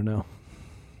 I don't know.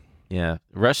 Yeah.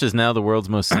 Russia's now the world's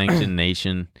most sanctioned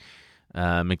nation.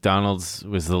 McDonald's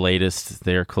was the latest.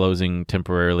 They're closing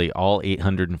temporarily all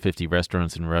 850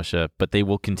 restaurants in Russia, but they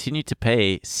will continue to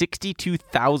pay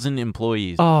 62,000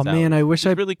 employees. Oh, man, I wish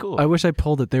really cool. I wish I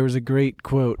pulled it. There was a great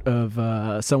quote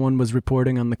of someone was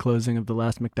reporting on the closing of the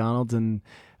last McDonald's, and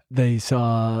they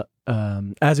saw,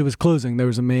 as it was closing, there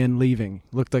was a man leaving,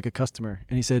 looked like a customer,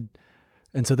 and he said,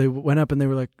 and so they went up and they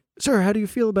were like, "Sir, how do you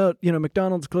feel about,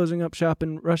 McDonald's closing up shop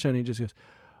in Russia?" And he just goes,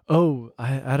 "Oh,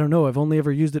 I don't know. I've only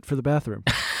ever used it for the bathroom."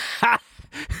 I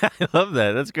love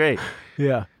that. That's great.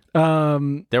 Yeah.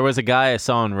 There was a guy I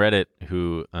saw on Reddit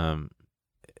who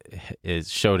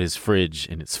showed his fridge,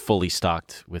 and it's fully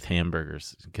stocked with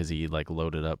hamburgers because he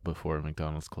loaded up before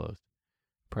McDonald's closed.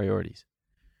 Priorities.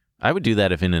 I would do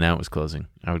that if In-N-Out was closing.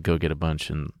 I would go get a bunch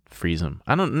and freeze them.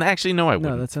 I don't actually know. I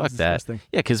wouldn't. No, that sounds Fuck that. disgusting.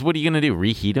 Yeah, because what are you gonna do?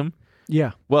 Reheat them?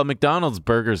 Yeah. Well, McDonald's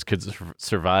burgers could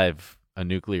survive a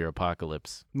nuclear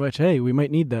apocalypse. Which, hey, we might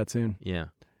need that soon. Yeah.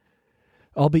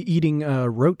 I'll be eating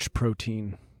roach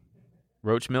protein.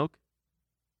 Roach milk?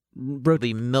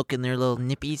 They milk in their little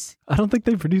nippies? I don't think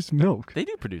they produce milk. They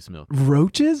do produce milk.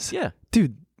 Roaches? Yeah.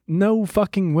 Dude, no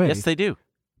fucking way. Yes, they do.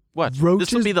 What? Roaches?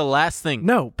 This will be the last thing.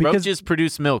 No, because... Roaches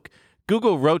produce milk.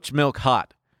 Google roach milk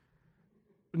hot.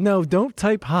 No, don't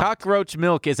type hot. Cockroach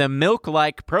milk is a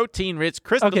milk-like, protein-rich,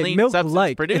 crystalline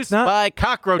substance produced by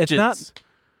cockroaches.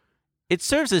 It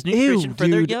serves as nutrition Ew, for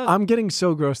their dude, young. I'm getting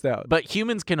so grossed out. But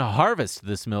humans can harvest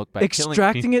this milk by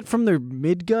Extracting it from their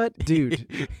midgut?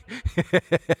 Dude.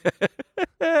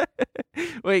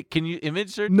 Wait, can you image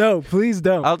search? No, please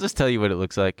don't. I'll just tell you what it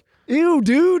looks like. Ew,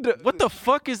 dude. What the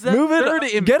fuck is that? Move third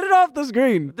it. Get it off the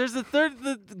screen. There's a third.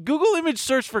 The Google image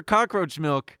search for cockroach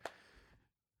milk.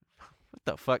 What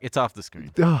the fuck? It's off the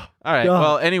screen. Ugh, All right. ugh.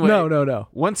 Well, anyway. No.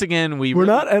 Once again, We're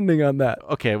not ending on that.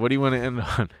 Okay. What do you want to end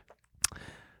on?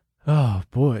 Oh,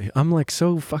 boy. I'm like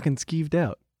so fucking skeeved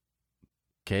out.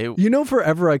 Okay. You know,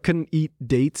 forever I couldn't eat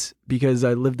dates because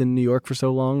I lived in New York for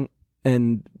so long,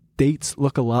 and dates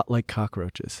look a lot like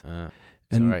cockroaches. And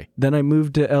sorry. then I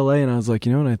moved to LA, and I was like,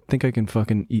 you know what? I think I can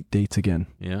fucking eat dates again.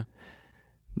 Yeah.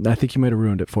 I think you might have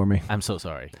ruined it for me. I'm so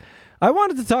sorry. I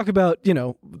wanted to talk about,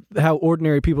 how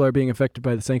ordinary people are being affected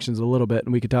by the sanctions a little bit,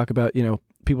 and we could talk about,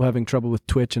 people having trouble with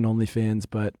Twitch and OnlyFans,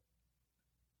 but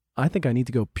I think I need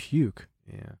to go puke.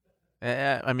 Yeah.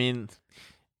 I mean,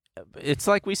 it's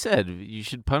like we said, you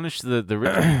should punish the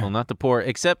rich people, not the poor.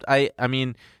 Except, I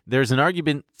mean, there's an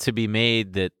argument to be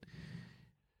made that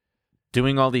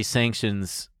doing all these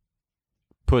sanctions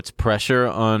puts pressure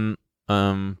on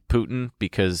Putin,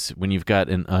 because when you've got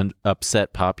an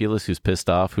upset populace who's pissed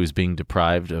off, who's being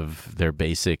deprived of their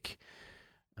basic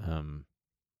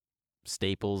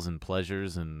staples and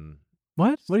pleasures and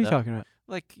What? What are you stuff. talking about?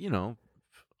 Like,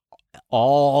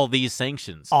 all these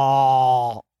sanctions.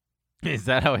 Oh. Is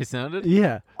that how I sounded?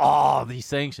 Yeah. All these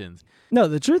sanctions. No,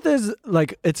 the truth is,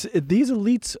 like, these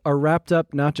elites are wrapped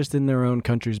up not just in their own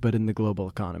countries, but in the global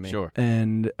economy. Sure.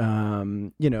 And,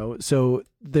 so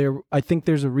I think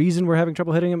there's a reason we're having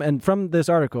trouble hitting them. And from this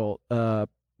article,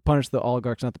 Punish the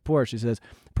Oligarchs, Not the Poor, she says,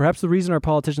 perhaps the reason our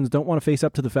politicians don't want to face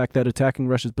up to the fact that attacking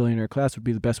Russia's billionaire class would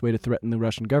be the best way to threaten the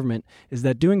Russian government is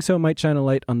that doing so might shine a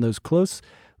light on those close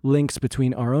links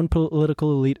between our own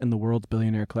political elite and the world's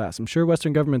billionaire class. I'm sure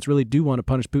Western governments really do want to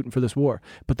punish Putin for this war,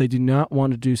 but they do not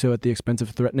want to do so at the expense of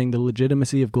threatening the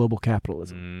legitimacy of global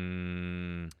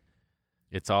capitalism.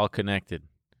 It's all connected.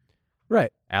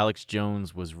 Right. Alex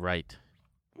Jones was right.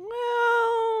 Well,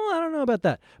 I don't know about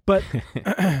that, but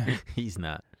he's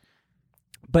not.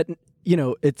 But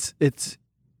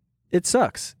it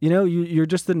sucks. You're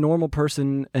just a normal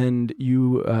person, and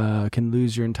you can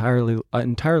lose your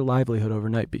entire livelihood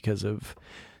overnight because of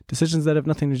decisions that have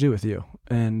nothing to do with you.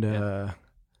 And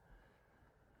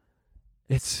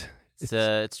it's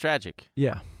tragic.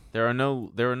 Yeah. There are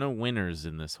no winners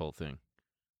in this whole thing.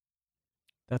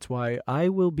 That's why I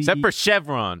will be, except for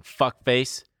Chevron,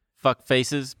 fuckface,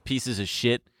 fuckfaces, pieces of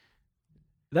shit.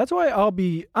 That's why I'm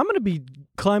going to be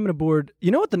climbing aboard.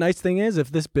 You know what the nice thing is if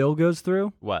this bill goes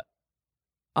through? What?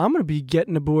 I'm going to be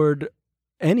getting aboard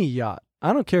any yacht.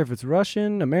 I don't care if it's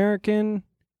Russian, American,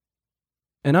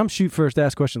 and I'm shoot first,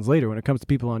 ask questions later when it comes to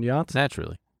people on yachts.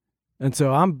 Naturally. And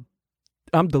so I'm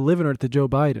delivering it to Joe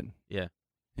Biden. Yeah.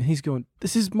 And he's going,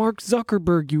 "This is Mark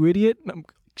Zuckerberg, you idiot." And I'm,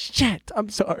 shit, I'm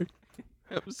sorry.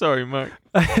 I'm sorry, Mark.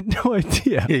 I had no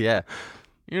idea. Yeah.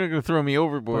 You're not going to throw me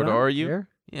overboard, But I don't are you? care.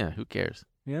 Yeah, who cares?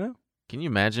 Can you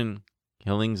imagine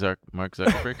killing Mark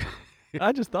Zuckerberg?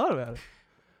 I just thought about it.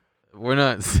 We're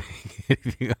not saying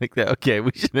anything like that. Okay,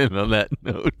 we should end on that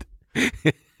note.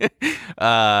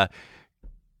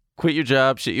 Quit your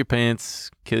job, shit your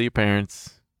pants, kill your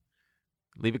parents,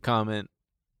 leave a comment,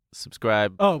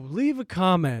 subscribe. Oh, leave a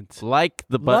comment. Like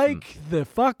the button. Like the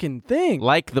fucking thing.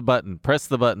 Like the button. Press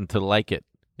the button to like it.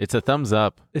 It's a thumbs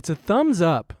up. It's a thumbs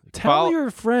up. Tell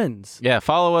your friends. Yeah,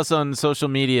 follow us on social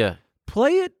media.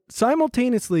 Play it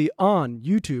simultaneously on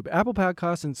YouTube, Apple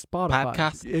Podcasts, and Spotify.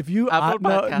 Podcast? If you, Apple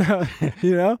no,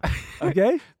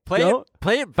 okay?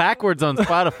 Play it backwards on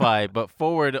Spotify, but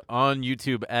forward on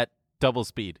YouTube at double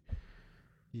speed.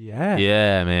 Yeah.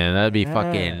 Yeah, man, that'd be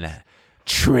fucking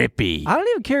trippy. I don't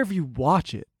even care if you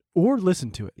watch it or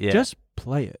listen to it. Yeah. Just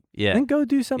play it. Yeah. Then go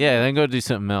do something. Yeah, then go do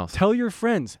something else. Tell your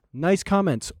friends. Nice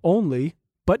comments only,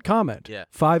 but comment. Yeah.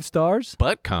 5 stars.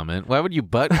 Butt comment? Why would you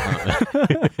butt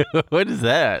comment? What is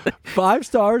that? 5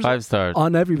 stars. 5 stars.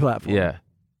 On every platform. Yeah.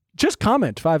 Just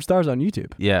comment 5 stars on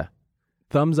YouTube. Yeah.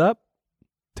 Thumbs up.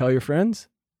 Tell your friends.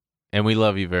 And we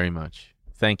love you very much.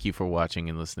 Thank you for watching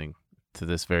and listening to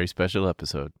this very special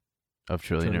episode of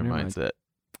Trillionaire Mindset.